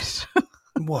damn it.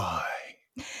 Why?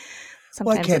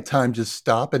 Sometimes Why can't time just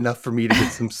stop enough for me to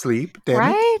get some sleep? Damn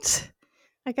right?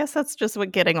 I guess that's just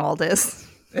what getting old is.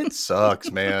 It sucks,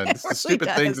 man. It's the really stupid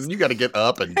things. does. And you got to get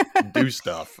up and do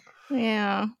stuff.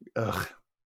 Yeah. Ugh.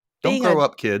 Being Don't grow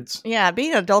up, kids. Yeah,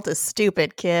 being an adult is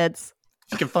stupid, kids.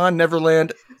 If you can find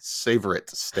Neverland, savor it.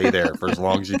 Stay there for as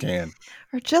long as you can.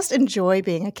 Or just enjoy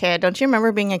being a kid. Don't you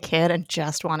remember being a kid and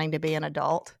just wanting to be an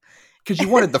adult? Because you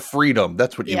wanted the freedom.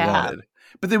 That's what you Yeah. wanted.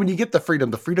 But then when you get the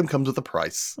freedom comes with a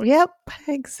price. Yep,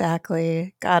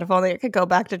 exactly. God, if only I could go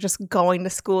back to just going to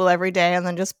school every day and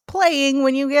then just playing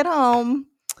when you get home.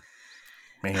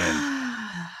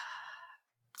 Man.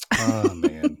 Oh,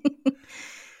 man.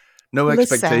 No It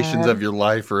was expectations sad. of your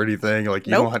life or anything. Like,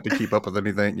 you Nope. don't have to keep up with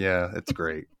anything. Yeah, it's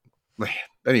great. Man.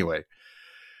 Anyway,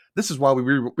 this is why we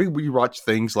rewatch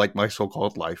things like My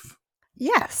So-Called Life.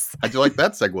 Yes. How'd you like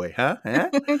that segue, huh?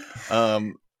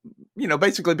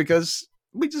 Basically because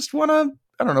we just want to,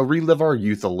 I don't know, relive our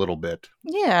youth a little bit.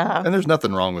 Yeah. And there's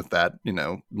nothing wrong with that,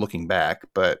 looking back.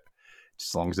 But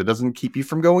as long as it doesn't keep you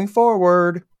from going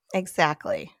forward.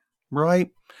 Exactly. Right?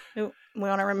 We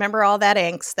want to remember all that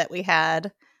angst that we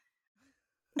had.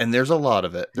 And there's a lot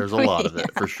of it. There's a lot of it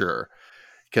for sure.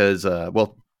 Because,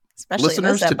 especially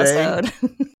listeners in this today,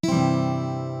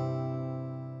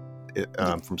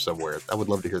 episode. From somewhere. I would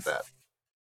love to hear that.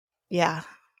 Yeah.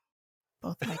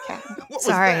 Both my cats. What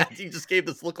Sorry. was that? You just gave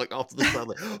this look like off to the side,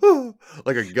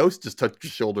 like a ghost just touched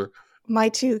your shoulder. My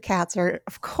two cats are,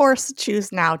 of course,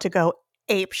 choose now to go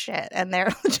ape shit. And they're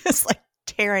just like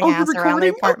tearing ass around the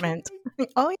apartment.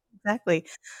 Oh, yeah, exactly.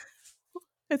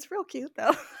 It's real cute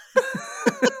though.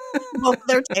 Both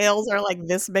their tails are like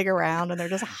this big around, and they're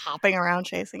just hopping around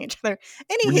chasing each other.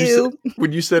 Anywho,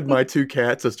 When you said My Two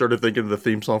Cats, I started thinking of the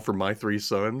theme song for My Three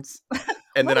Sons.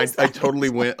 And What then is I that totally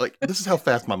theme went like, this is how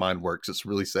fast my mind works. It's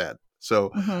really sad.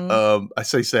 So I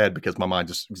say sad because my mind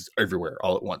just is everywhere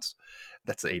all at once.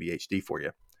 That's the ADHD for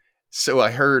you. So I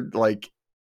heard like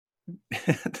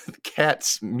the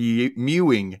cats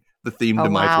mewing the theme Oh, to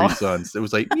My wow. Three Sons. It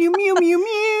was like mew mew mew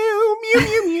mew mew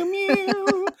mew mew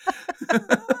mew.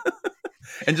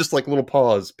 And just like little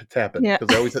paws tapping. Yeah.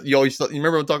 Because you always you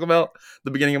remember what I'm talking about?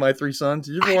 The beginning of My Three Sons?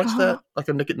 Did you ever watch that? Like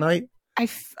on Nick at Night? I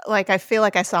feel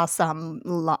like I saw some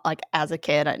like as a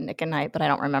kid at Nick and Night, but I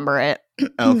don't remember it.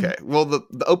 Okay. Well,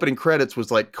 the opening credits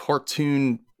was like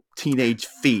cartoon teenage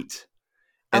feet.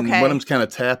 And one of them's kind of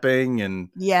tapping and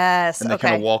Yes. and they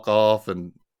kind of walk off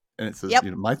and it says, Yep.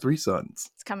 My Three Sons.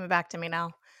 It's coming back to me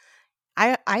now.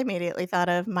 I immediately thought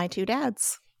of My Two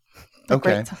Dads. That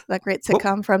great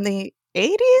sitcom from the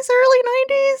 80s, early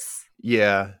 90s.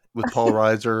 Yeah, with Paul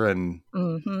Reiser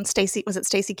and Stacy. Was it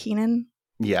Stacy Keenan?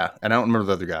 Yeah, and I don't remember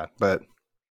the other guy, but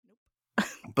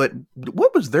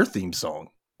what was their theme song?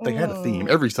 They had a theme.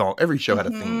 Every show had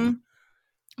a theme.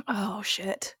 Oh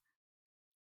shit!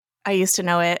 I used to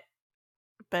know it,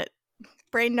 but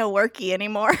brain no worky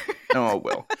anymore. Oh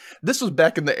well, this was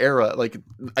back in the era, like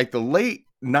the late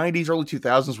 90s, early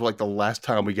 2000s were like the last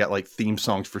time we got like theme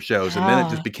songs for shows, and then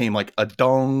it just became like a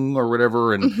dong or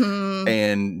whatever, and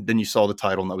and then you saw the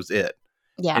title and that was it.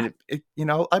 Yeah,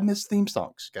 and I miss theme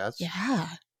songs, guys. Yeah,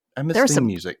 I miss there theme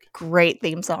music. Great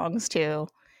theme songs too.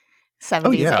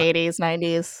 70s, 80s,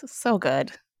 90s, so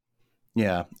good.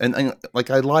 Yeah, and like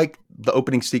I like the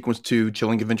opening sequence to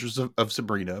Chilling Adventures of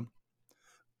Sabrina.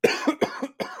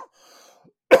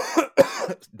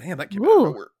 Damn, that came out of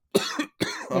nowhere.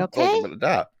 You okay? I'm gonna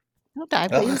die. Don't die,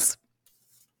 please.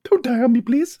 Don't die on me,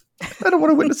 please. I don't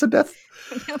want to witness a death.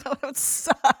 That would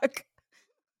suck.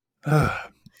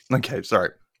 Okay,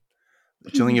 sorry.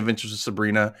 Chilling Adventures of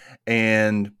Sabrina,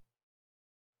 and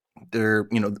they're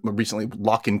recently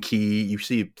Lock and Key. You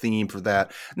see a theme for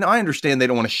that. Now I understand they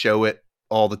don't want to show it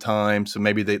all the time, so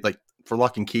maybe they like for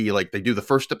Lock and Key, like they do the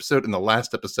first episode and the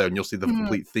last episode, and you'll see the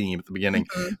complete theme at the beginning.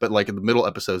 But like in the middle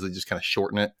episodes, they just kind of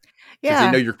shorten it because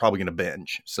they know you're probably going to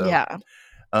binge. So yeah.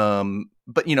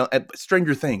 But at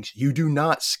Stranger Things, you do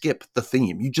not skip the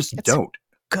theme. You just don't.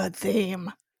 Good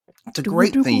theme. It's a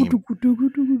great theme.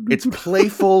 It's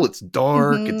playful. It's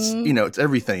dark. It's it's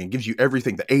everything. It gives you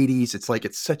everything. The 80s. It's like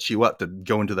it sets you up to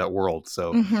go into that world.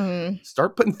 So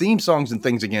start putting theme songs and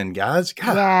things again, guys.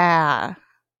 God. Yeah.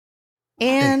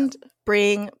 And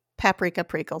bring paprika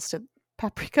Pringles to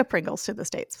the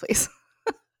States, please.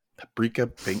 Paprika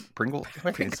Pringle?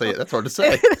 I can't say it. That's hard to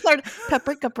say.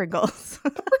 Paprika Pringles.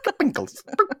 Paprika Pringles.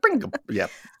 Pringle. Yeah.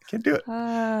 Can't do it.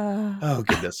 Oh,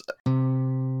 goodness.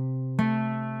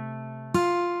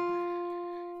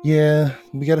 Yeah,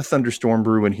 we got a thunderstorm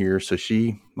brewing here. So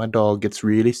my dog gets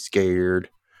really scared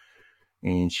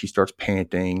and she starts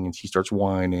panting and she starts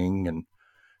whining. And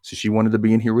so she wanted to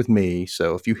be in here with me.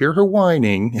 So if you hear her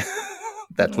whining,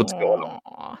 that's what's going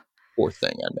on. Poor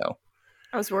thing, I know.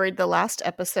 I was worried the last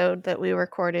episode that we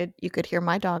recorded, you could hear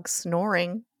my dog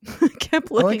snoring. I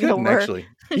kept looking over. Actually.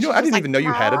 I didn't even know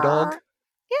you had a dog.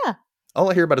 Yeah.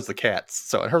 All I hear about is the cats.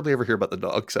 So I hardly ever hear about the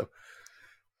dog. So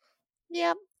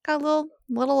yeah, got a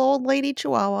little old lady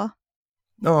Chihuahua.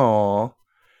 Oh,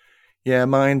 yeah,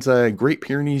 mine's a Great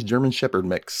Pyrenees German Shepherd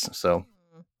mix. So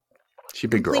she's a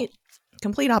big girl.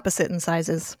 Complete opposite in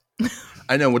sizes.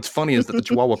 I know. What's funny is that the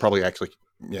Chihuahua probably actually,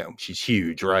 she's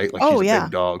huge, right? Like she's a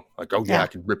big dog. Like, I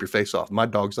can rip your face off. My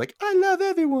dog's like, I love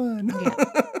everyone. Yeah.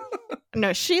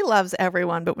 No, she loves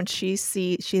everyone, but when she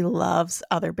loves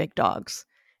other big dogs.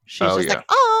 She's like,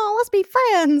 oh, let's be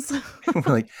friends.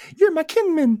 We're like, you're my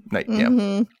kinman. Like,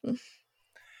 yeah.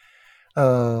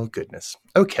 Oh, goodness.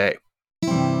 Okay.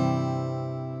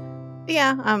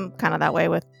 Yeah, I'm kind of that way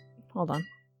with... Hold on.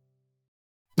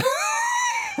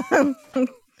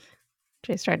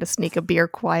 Jay's trying to sneak a beer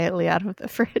quietly out of the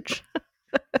fridge.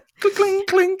 Clink,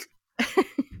 clink.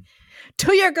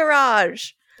 To your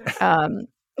garage. I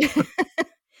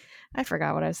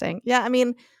forgot what I was saying. Yeah, I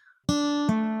mean...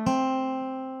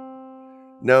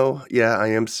 No, yeah, I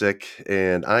am sick,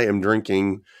 and I am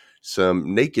drinking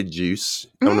some naked juice.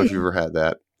 I don't know if you've ever had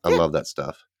that. I love that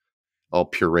stuff. All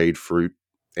pureed fruit,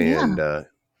 and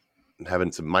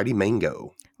having some mighty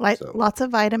mango. Lots of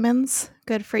vitamins.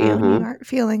 Good for you when you aren't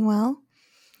feeling well.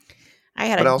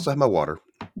 I also have my water.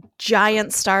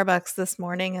 Giant Starbucks this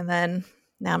morning, and then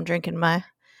now I'm drinking my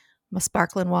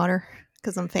sparkling water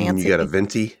because I'm fancy. You got a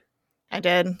venti? I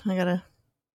did. I got a...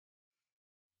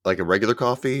 Like a regular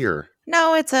coffee, or?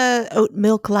 No, it's a oat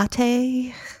milk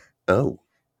latte. Oh,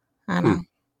 I know.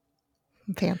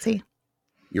 I'm fancy.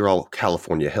 you're all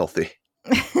California healthy.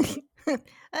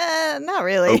 Not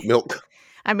really. Oat milk.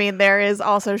 I mean, there is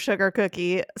also sugar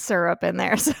cookie syrup in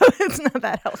there, so it's not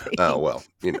that healthy. Oh, well,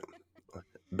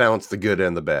 balance the good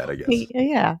and the bad, I guess.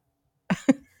 Yeah.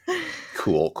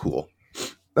 Cool.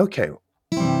 Okay.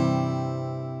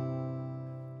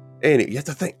 And you have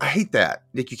to think, I hate that.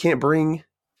 Like, you can't bring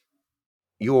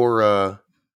your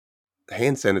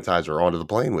hand sanitizer onto the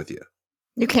plane with you.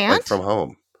 You can't? Like from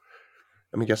home.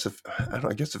 I mean, I guess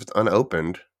if it's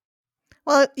unopened.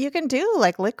 Well, you can do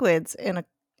like liquids in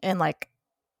like,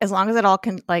 as long as it all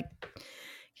can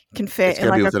fit in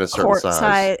like a quart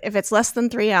size. If it's less than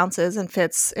 3 ounces and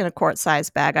fits in a quart size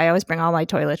bag, I always bring all my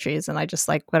toiletries and I just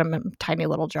like put them in tiny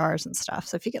little jars and stuff.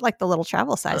 So if you get like the little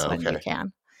travel size one, you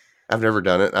can. I've never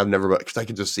done it. Because I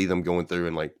can just see them going through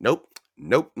and like, nope,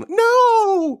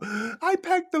 no, I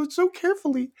packed those so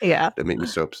carefully. Yeah, that made me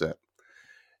so upset.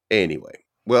 Anyway,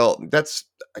 well,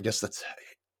 I guess that's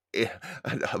a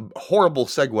horrible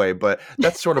segue, but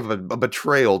that's sort of a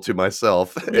betrayal to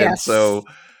myself. Yes. And so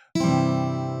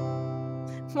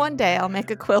one day I'll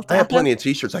make a quilt. I have plenty of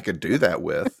t-shirts I could do that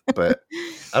with, but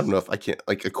I don't know if I can't.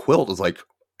 Like, a quilt is like,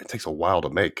 it takes a while to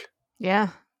make. Yeah,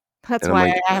 that's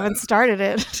why I haven't started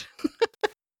it.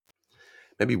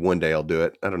 Maybe one day I'll do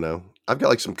it. I don't know. I've got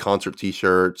like some concert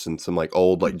t-shirts and some like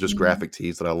old, like just graphic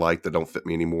tees that I like that don't fit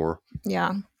me anymore.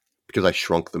 Yeah. Because I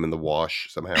shrunk them in the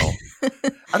wash somehow.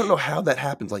 I don't know how that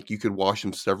happens. Like, you could wash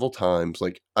them several times.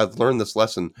 Like, I've learned this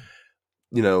lesson,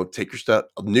 take your stuff,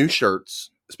 new shirts,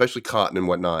 especially cotton and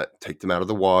whatnot, take them out of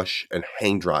the wash and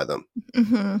hang dry them.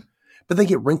 Mm-hmm. But they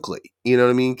get wrinkly. You know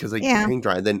what I mean? Because they hang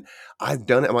dry. Then I've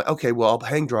done it. I'm like, okay, well, I'll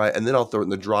hang dry and then I'll throw it in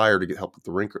the dryer to help with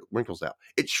the wrinkles out.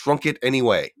 It shrunk it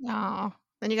anyway. Oh,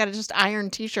 then you got to just iron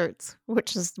t-shirts,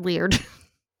 which is weird.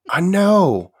 I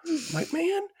know. I'm like,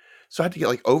 man. So I had to get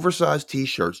like oversized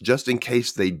t-shirts just in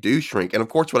case they do shrink. And of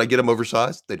course, when I get them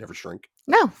oversized, they never shrink.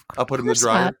 No. I'll put them in the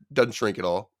dryer. Doesn't shrink at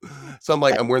all. So I'm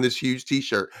like, I'm wearing this huge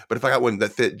t-shirt, but if I got one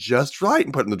that fit just right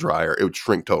and put it in the dryer, it would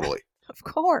shrink totally. Of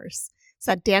course. It's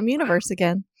that damn universe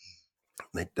again.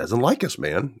 It doesn't like us,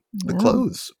 man. The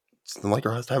clothes. It's not like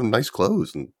us having nice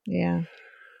clothes. And yeah.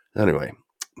 Anyway,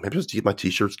 maybe just get my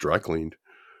t-shirts dry cleaned.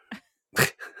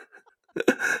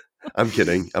 I'm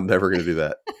kidding. I'm never going to do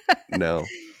that. No.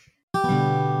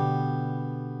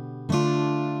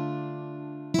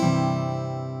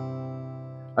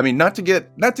 I mean, not to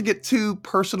get too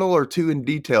personal or too in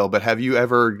detail, but have you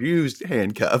ever used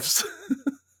handcuffs?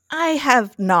 I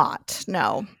have not.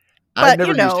 No. I've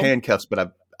never used handcuffs,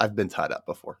 but I've been tied up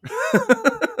before.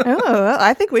 Oh,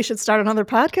 I think we should start another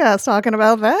podcast talking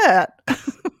about that.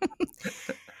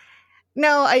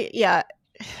 No,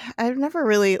 I've never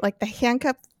really like the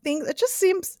handcuff thing. It just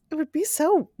seems it would be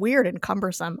so weird and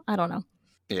cumbersome. I don't know.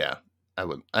 Yeah, I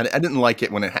would. I didn't like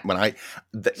it when I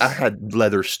had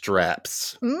leather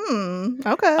straps.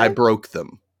 Okay. I broke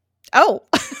them. Oh,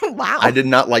 wow. I did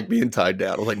not like being tied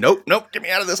down. I was like, nope, get me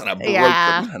out of this. And I broke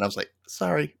them. And I was like,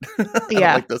 sorry. I don't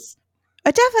like this.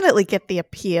 I definitely get the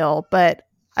appeal, but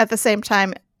at the same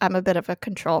time, I'm a bit of a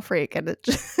control freak, and it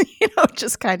just,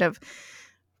 just kind of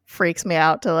freaks me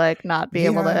out to like not be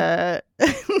able to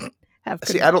have.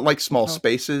 See, I don't like small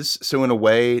spaces, so in a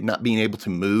way, not being able to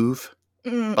move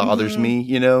bothers me.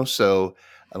 So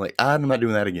I'm like, I'm not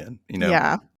doing that again.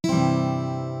 Yeah.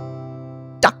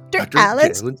 Dr.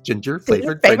 Allen's ginger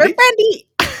flavored brandy.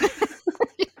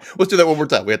 Let's do that one more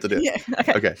time. We have to do it. Yeah,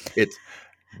 okay. It's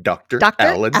Dr.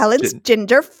 Allen's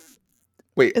ginger.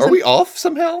 Wait, are we off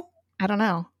somehow? I don't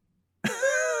know.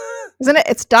 Isn't it?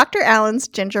 It's Dr. Allen's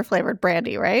ginger flavored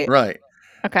brandy, right? Right.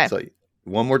 Okay. So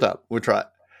one more time. We'll try it.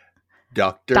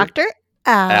 Dr.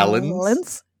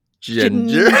 Allen's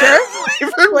ginger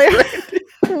flavored brandy.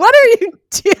 What are you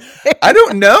doing? I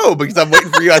don't know, because I'm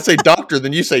waiting for you. I say doctor,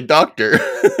 then you say doctor.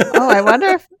 Oh, I wonder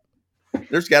if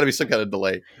there's got to be some kind of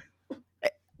delay.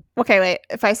 Okay, wait.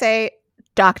 If I say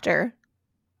doctor.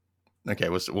 Okay,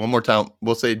 one more time.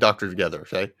 We'll say doctor together,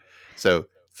 okay? So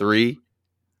 3,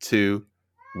 2,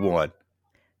 1.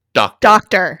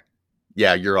 Doctor.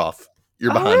 Yeah, you're off.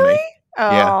 You're behind me.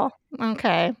 Oh, yeah.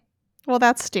 Okay. Well,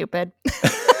 that's stupid.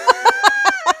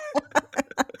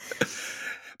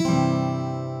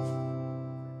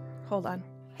 Hold on.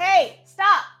 Hey,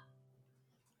 stop.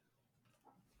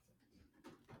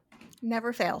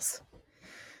 Never fails.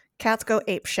 Cats go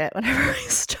ape shit whenever I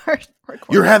start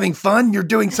recording. You're having fun? You're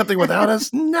doing something without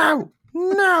us? No.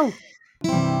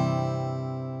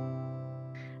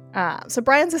 So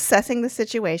Brian's assessing the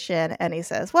situation and he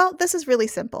says, well, this is really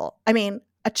simple. I mean,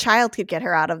 a child could get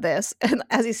her out of this. And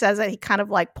as he says it, he kind of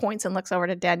like points and looks over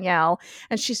to Danielle,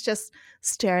 and she's just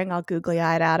staring all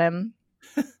googly-eyed at him.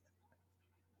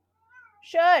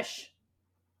 Shush.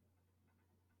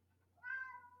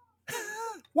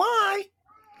 Why?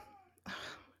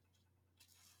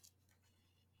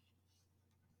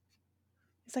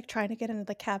 He's like trying to get into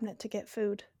the cabinet to get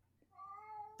food.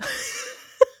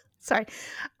 Sorry.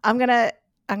 I'm gonna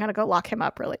go lock him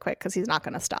up really quick because he's not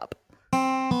gonna stop.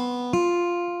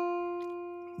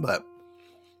 But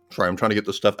sorry, I'm trying to get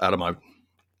the stuff out of my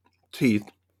teeth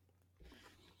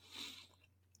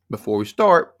before we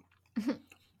start.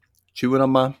 Chewing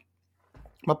on my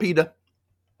pita.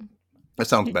 That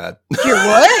sounds bad. Your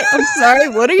what? I'm sorry.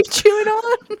 What are you chewing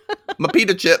on? My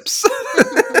pita chips.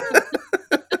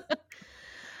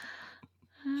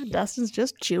 Dustin's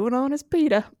just chewing on his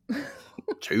pita.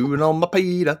 Chewing on my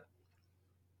pita.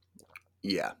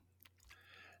 Yeah.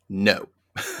 No.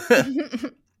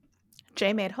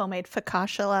 Jay made homemade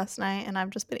focaccia last night, and I've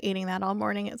just been eating that all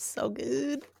morning. It's so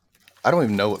good. I don't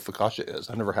even know what focaccia is.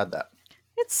 I've never had that.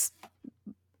 It's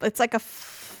like a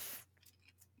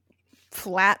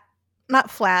flat, not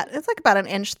flat. It's like about an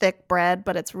inch thick bread,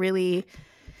 but it's really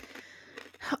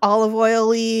olive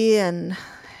oily and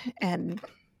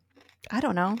I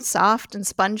don't know, soft and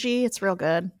spongy. It's real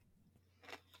good.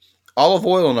 Olive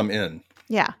oil and I'm in.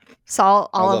 Yeah. Salt,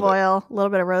 olive love it. oil, a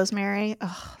little bit of rosemary.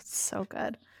 Oh, it's so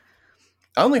good.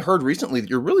 I only heard recently that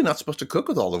you're really not supposed to cook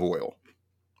with olive oil.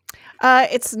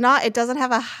 It's not. It doesn't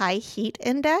have a high heat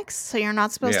index, so you're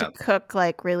not supposed to cook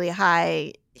like really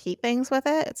high heat things with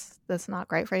it. That's not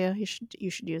great for you. You should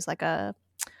use you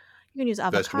can use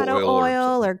avocado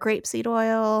oil or grapeseed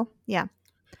oil. Yeah.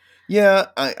 Yeah,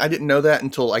 I didn't know that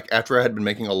until like after I had been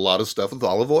making a lot of stuff with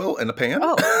olive oil in a pan.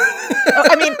 Oh,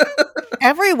 I mean,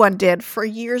 everyone did for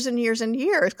years and years and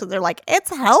years because they're like, it's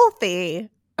healthy.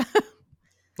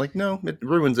 Like, no, it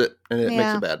ruins it and it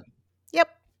makes it bad. Yep.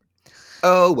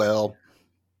 Oh, well.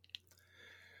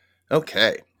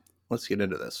 Okay. Let's get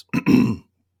into this.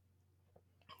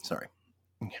 Sorry.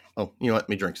 Oh, you know what? Let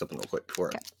me drink something real quick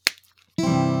before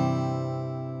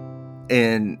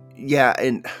And yeah,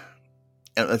 and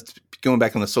going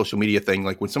back on the social media thing,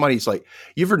 like when somebody's like,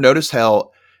 you ever notice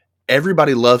how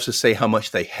everybody loves to say how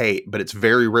much they hate, but it's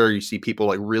very rare you see people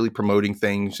like really promoting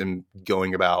things and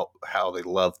going about how they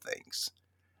love things.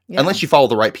 Yeah. Unless you follow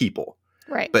the right people.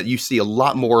 Right. But you see a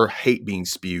lot more hate being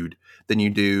spewed than you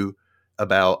do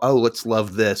about, oh, let's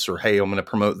love this, or hey, I'm going to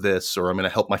promote this, or I'm going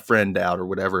to help my friend out, or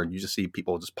whatever. And you just see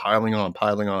people just piling on,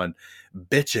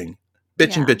 bitching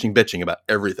about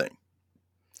everything.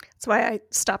 That's why I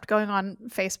stopped going on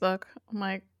Facebook. I'm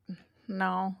like,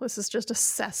 no, this is just a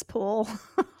cesspool.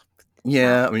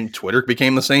 Yeah, I mean, Twitter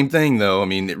became the same thing, though. I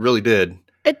mean, it really did.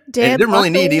 It did. And it didn't really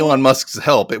need Elon Musk's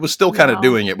help. It was still kind of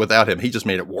doing it without him. He just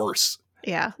made it worse.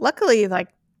 Yeah. Luckily, like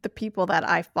the people that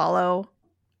I follow,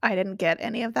 I didn't get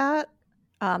any of that.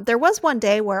 There was one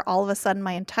day where all of a sudden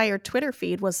my entire Twitter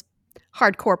feed was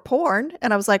hardcore porn.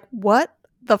 And I was like, what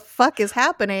the fuck is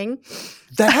happening?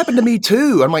 That happened to me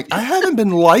too. I'm like, I haven't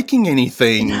been liking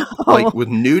anything like with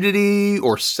nudity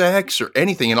or sex or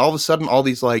anything. And all of a sudden all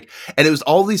these like, and it was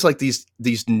all these like these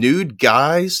nude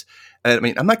guys. And I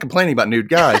mean, I'm not complaining about nude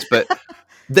guys, but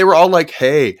they were all like,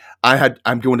 hey,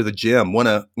 I'm going to the gym. Want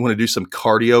to do some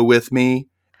cardio with me?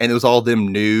 And it was all them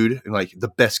nude and like the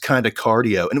best kind of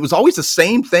cardio. And it was always the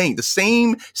same thing, the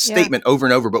same statement over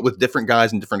and over, but with different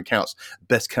guys and different accounts.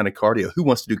 Best kind of cardio. Who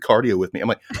wants to do cardio with me? I'm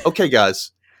like, okay,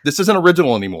 guys, this isn't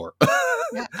original anymore.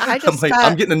 Yeah,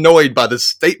 I'm getting annoyed by this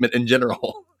statement in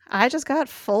general. I just got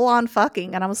full on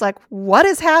fucking. And I was like, what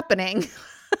is happening?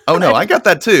 Oh, no, I got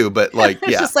that too. But like,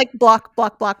 it's just like block.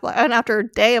 And after a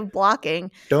day of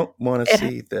blocking, don't want to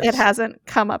see this. It hasn't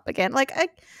come up again. Like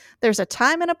there's a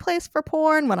time and a place for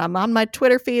porn. When I'm on my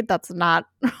Twitter feed, that's not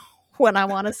when I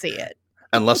want to see it.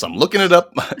 Unless I'm looking it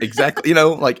up. Exactly.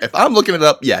 Like if I'm looking it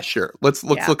up, yeah, sure. Let's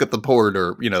look at the porn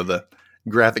or, the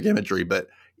graphic imagery. But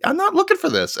I'm not looking for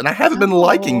this. And I haven't been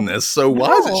liking this. So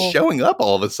why is it showing up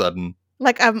all of a sudden?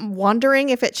 Like I'm wondering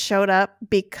if it showed up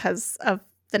because of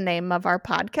the name of our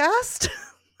podcast.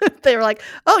 They were like,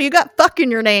 oh, you got fuck in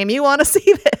your name. You want to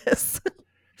see this?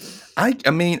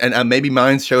 I mean, and maybe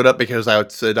mine showed up because I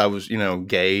said I was,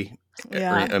 gay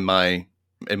in my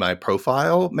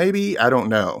profile. Maybe, I don't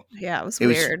know. Yeah, it was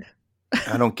weird.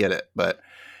 I don't get it, but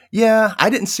yeah, I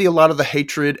didn't see a lot of the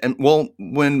hatred. And well,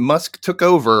 when Musk took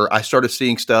over, I started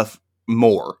seeing stuff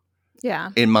more.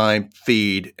 Yeah. in my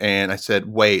feed, and I said,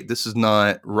 wait, this is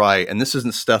not right. And this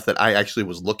isn't stuff that I actually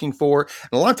was looking for.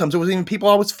 And a lot of times it wasn't even people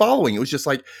I was following. It was just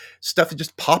like stuff that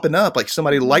just popping up. Like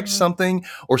somebody liked something,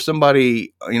 or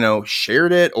somebody,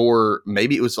 shared it, or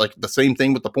maybe it was like the same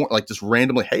thing with the point, like just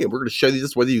randomly, hey, we're going to show you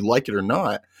this whether you like it or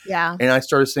not. Yeah. And I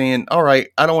started saying, all right,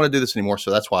 I don't want to do this anymore. So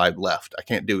that's why I left. I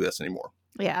can't do this anymore.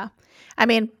 Yeah. I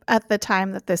mean, at the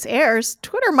time that this airs,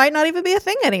 Twitter might not even be a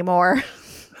thing anymore.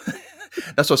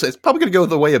 That's what I say. It's probably going to go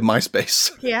the way of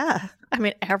MySpace. Yeah. I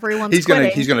mean, everyone's He's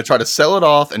quitting. going to try to sell it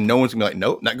off, and no one's going to be like,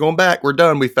 nope, not going back. We're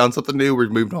done. We found something new. We're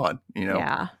moved on,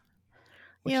 Yeah.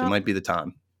 Which it might be the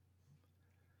time.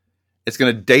 It's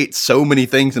going to date so many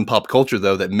things in pop culture,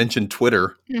 though, that mention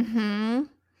Twitter. Mm-hmm.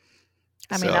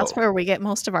 I mean, that's where we get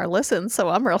most of our listens, so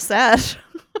I'm real sad.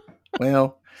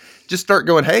 Well, just start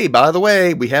going, hey, by the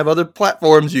way, we have other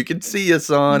platforms you can see us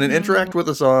on and interact with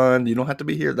us on. You don't have to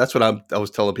be here. That's what I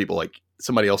was telling people. Like,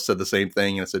 somebody else said the same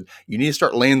thing. And I said, you need to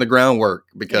start laying the groundwork,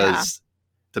 because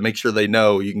to make sure they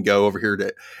know you can go over here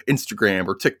to Instagram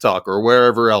or TikTok or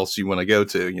wherever else you want to go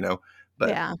to,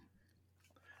 But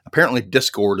apparently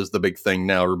Discord is the big thing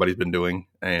now everybody's been doing,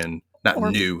 and not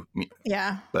new.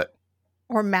 Yeah. But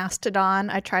or Mastodon.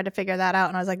 I tried to figure that out,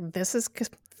 and I was like, this is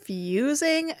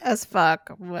confusing as fuck.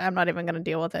 I'm not even going to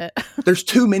deal with it. There's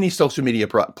too many social media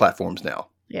platforms now.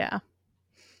 Yeah.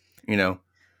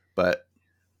 But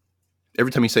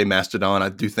every time you say Mastodon, I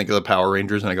do think of the Power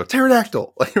Rangers, and I go,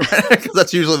 pterodactyl. Because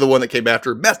that's usually the one that came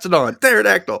after Mastodon,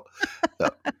 pterodactyl. So.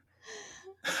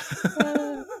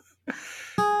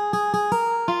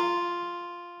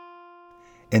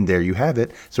 And there you have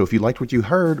it. So if you liked what you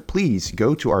heard, please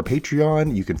go to our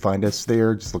Patreon. You can find us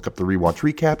there. Just look up the Rewatch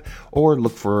Recap, or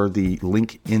look for the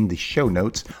link in the show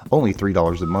notes. Only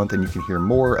 $3 a month, and you can hear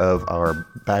more of our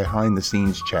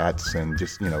behind-the-scenes chats, and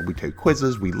just, we take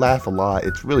quizzes, we laugh a lot.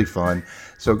 It's really fun.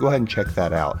 So go ahead and check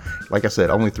that out. Like I said,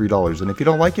 only $3. And if you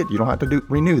don't like it, you don't have to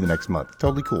renew the next month.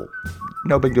 Totally cool.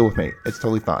 No big deal with me. It's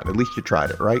totally fine. At least you tried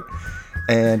it, right?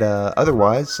 And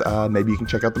otherwise, maybe you can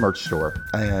check out the merch store.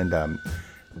 And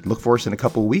look for us in a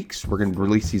couple of weeks. We're going to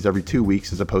release these every 2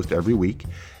 weeks as opposed to every week.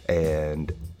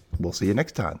 And we'll see you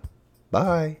next time.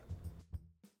 Bye.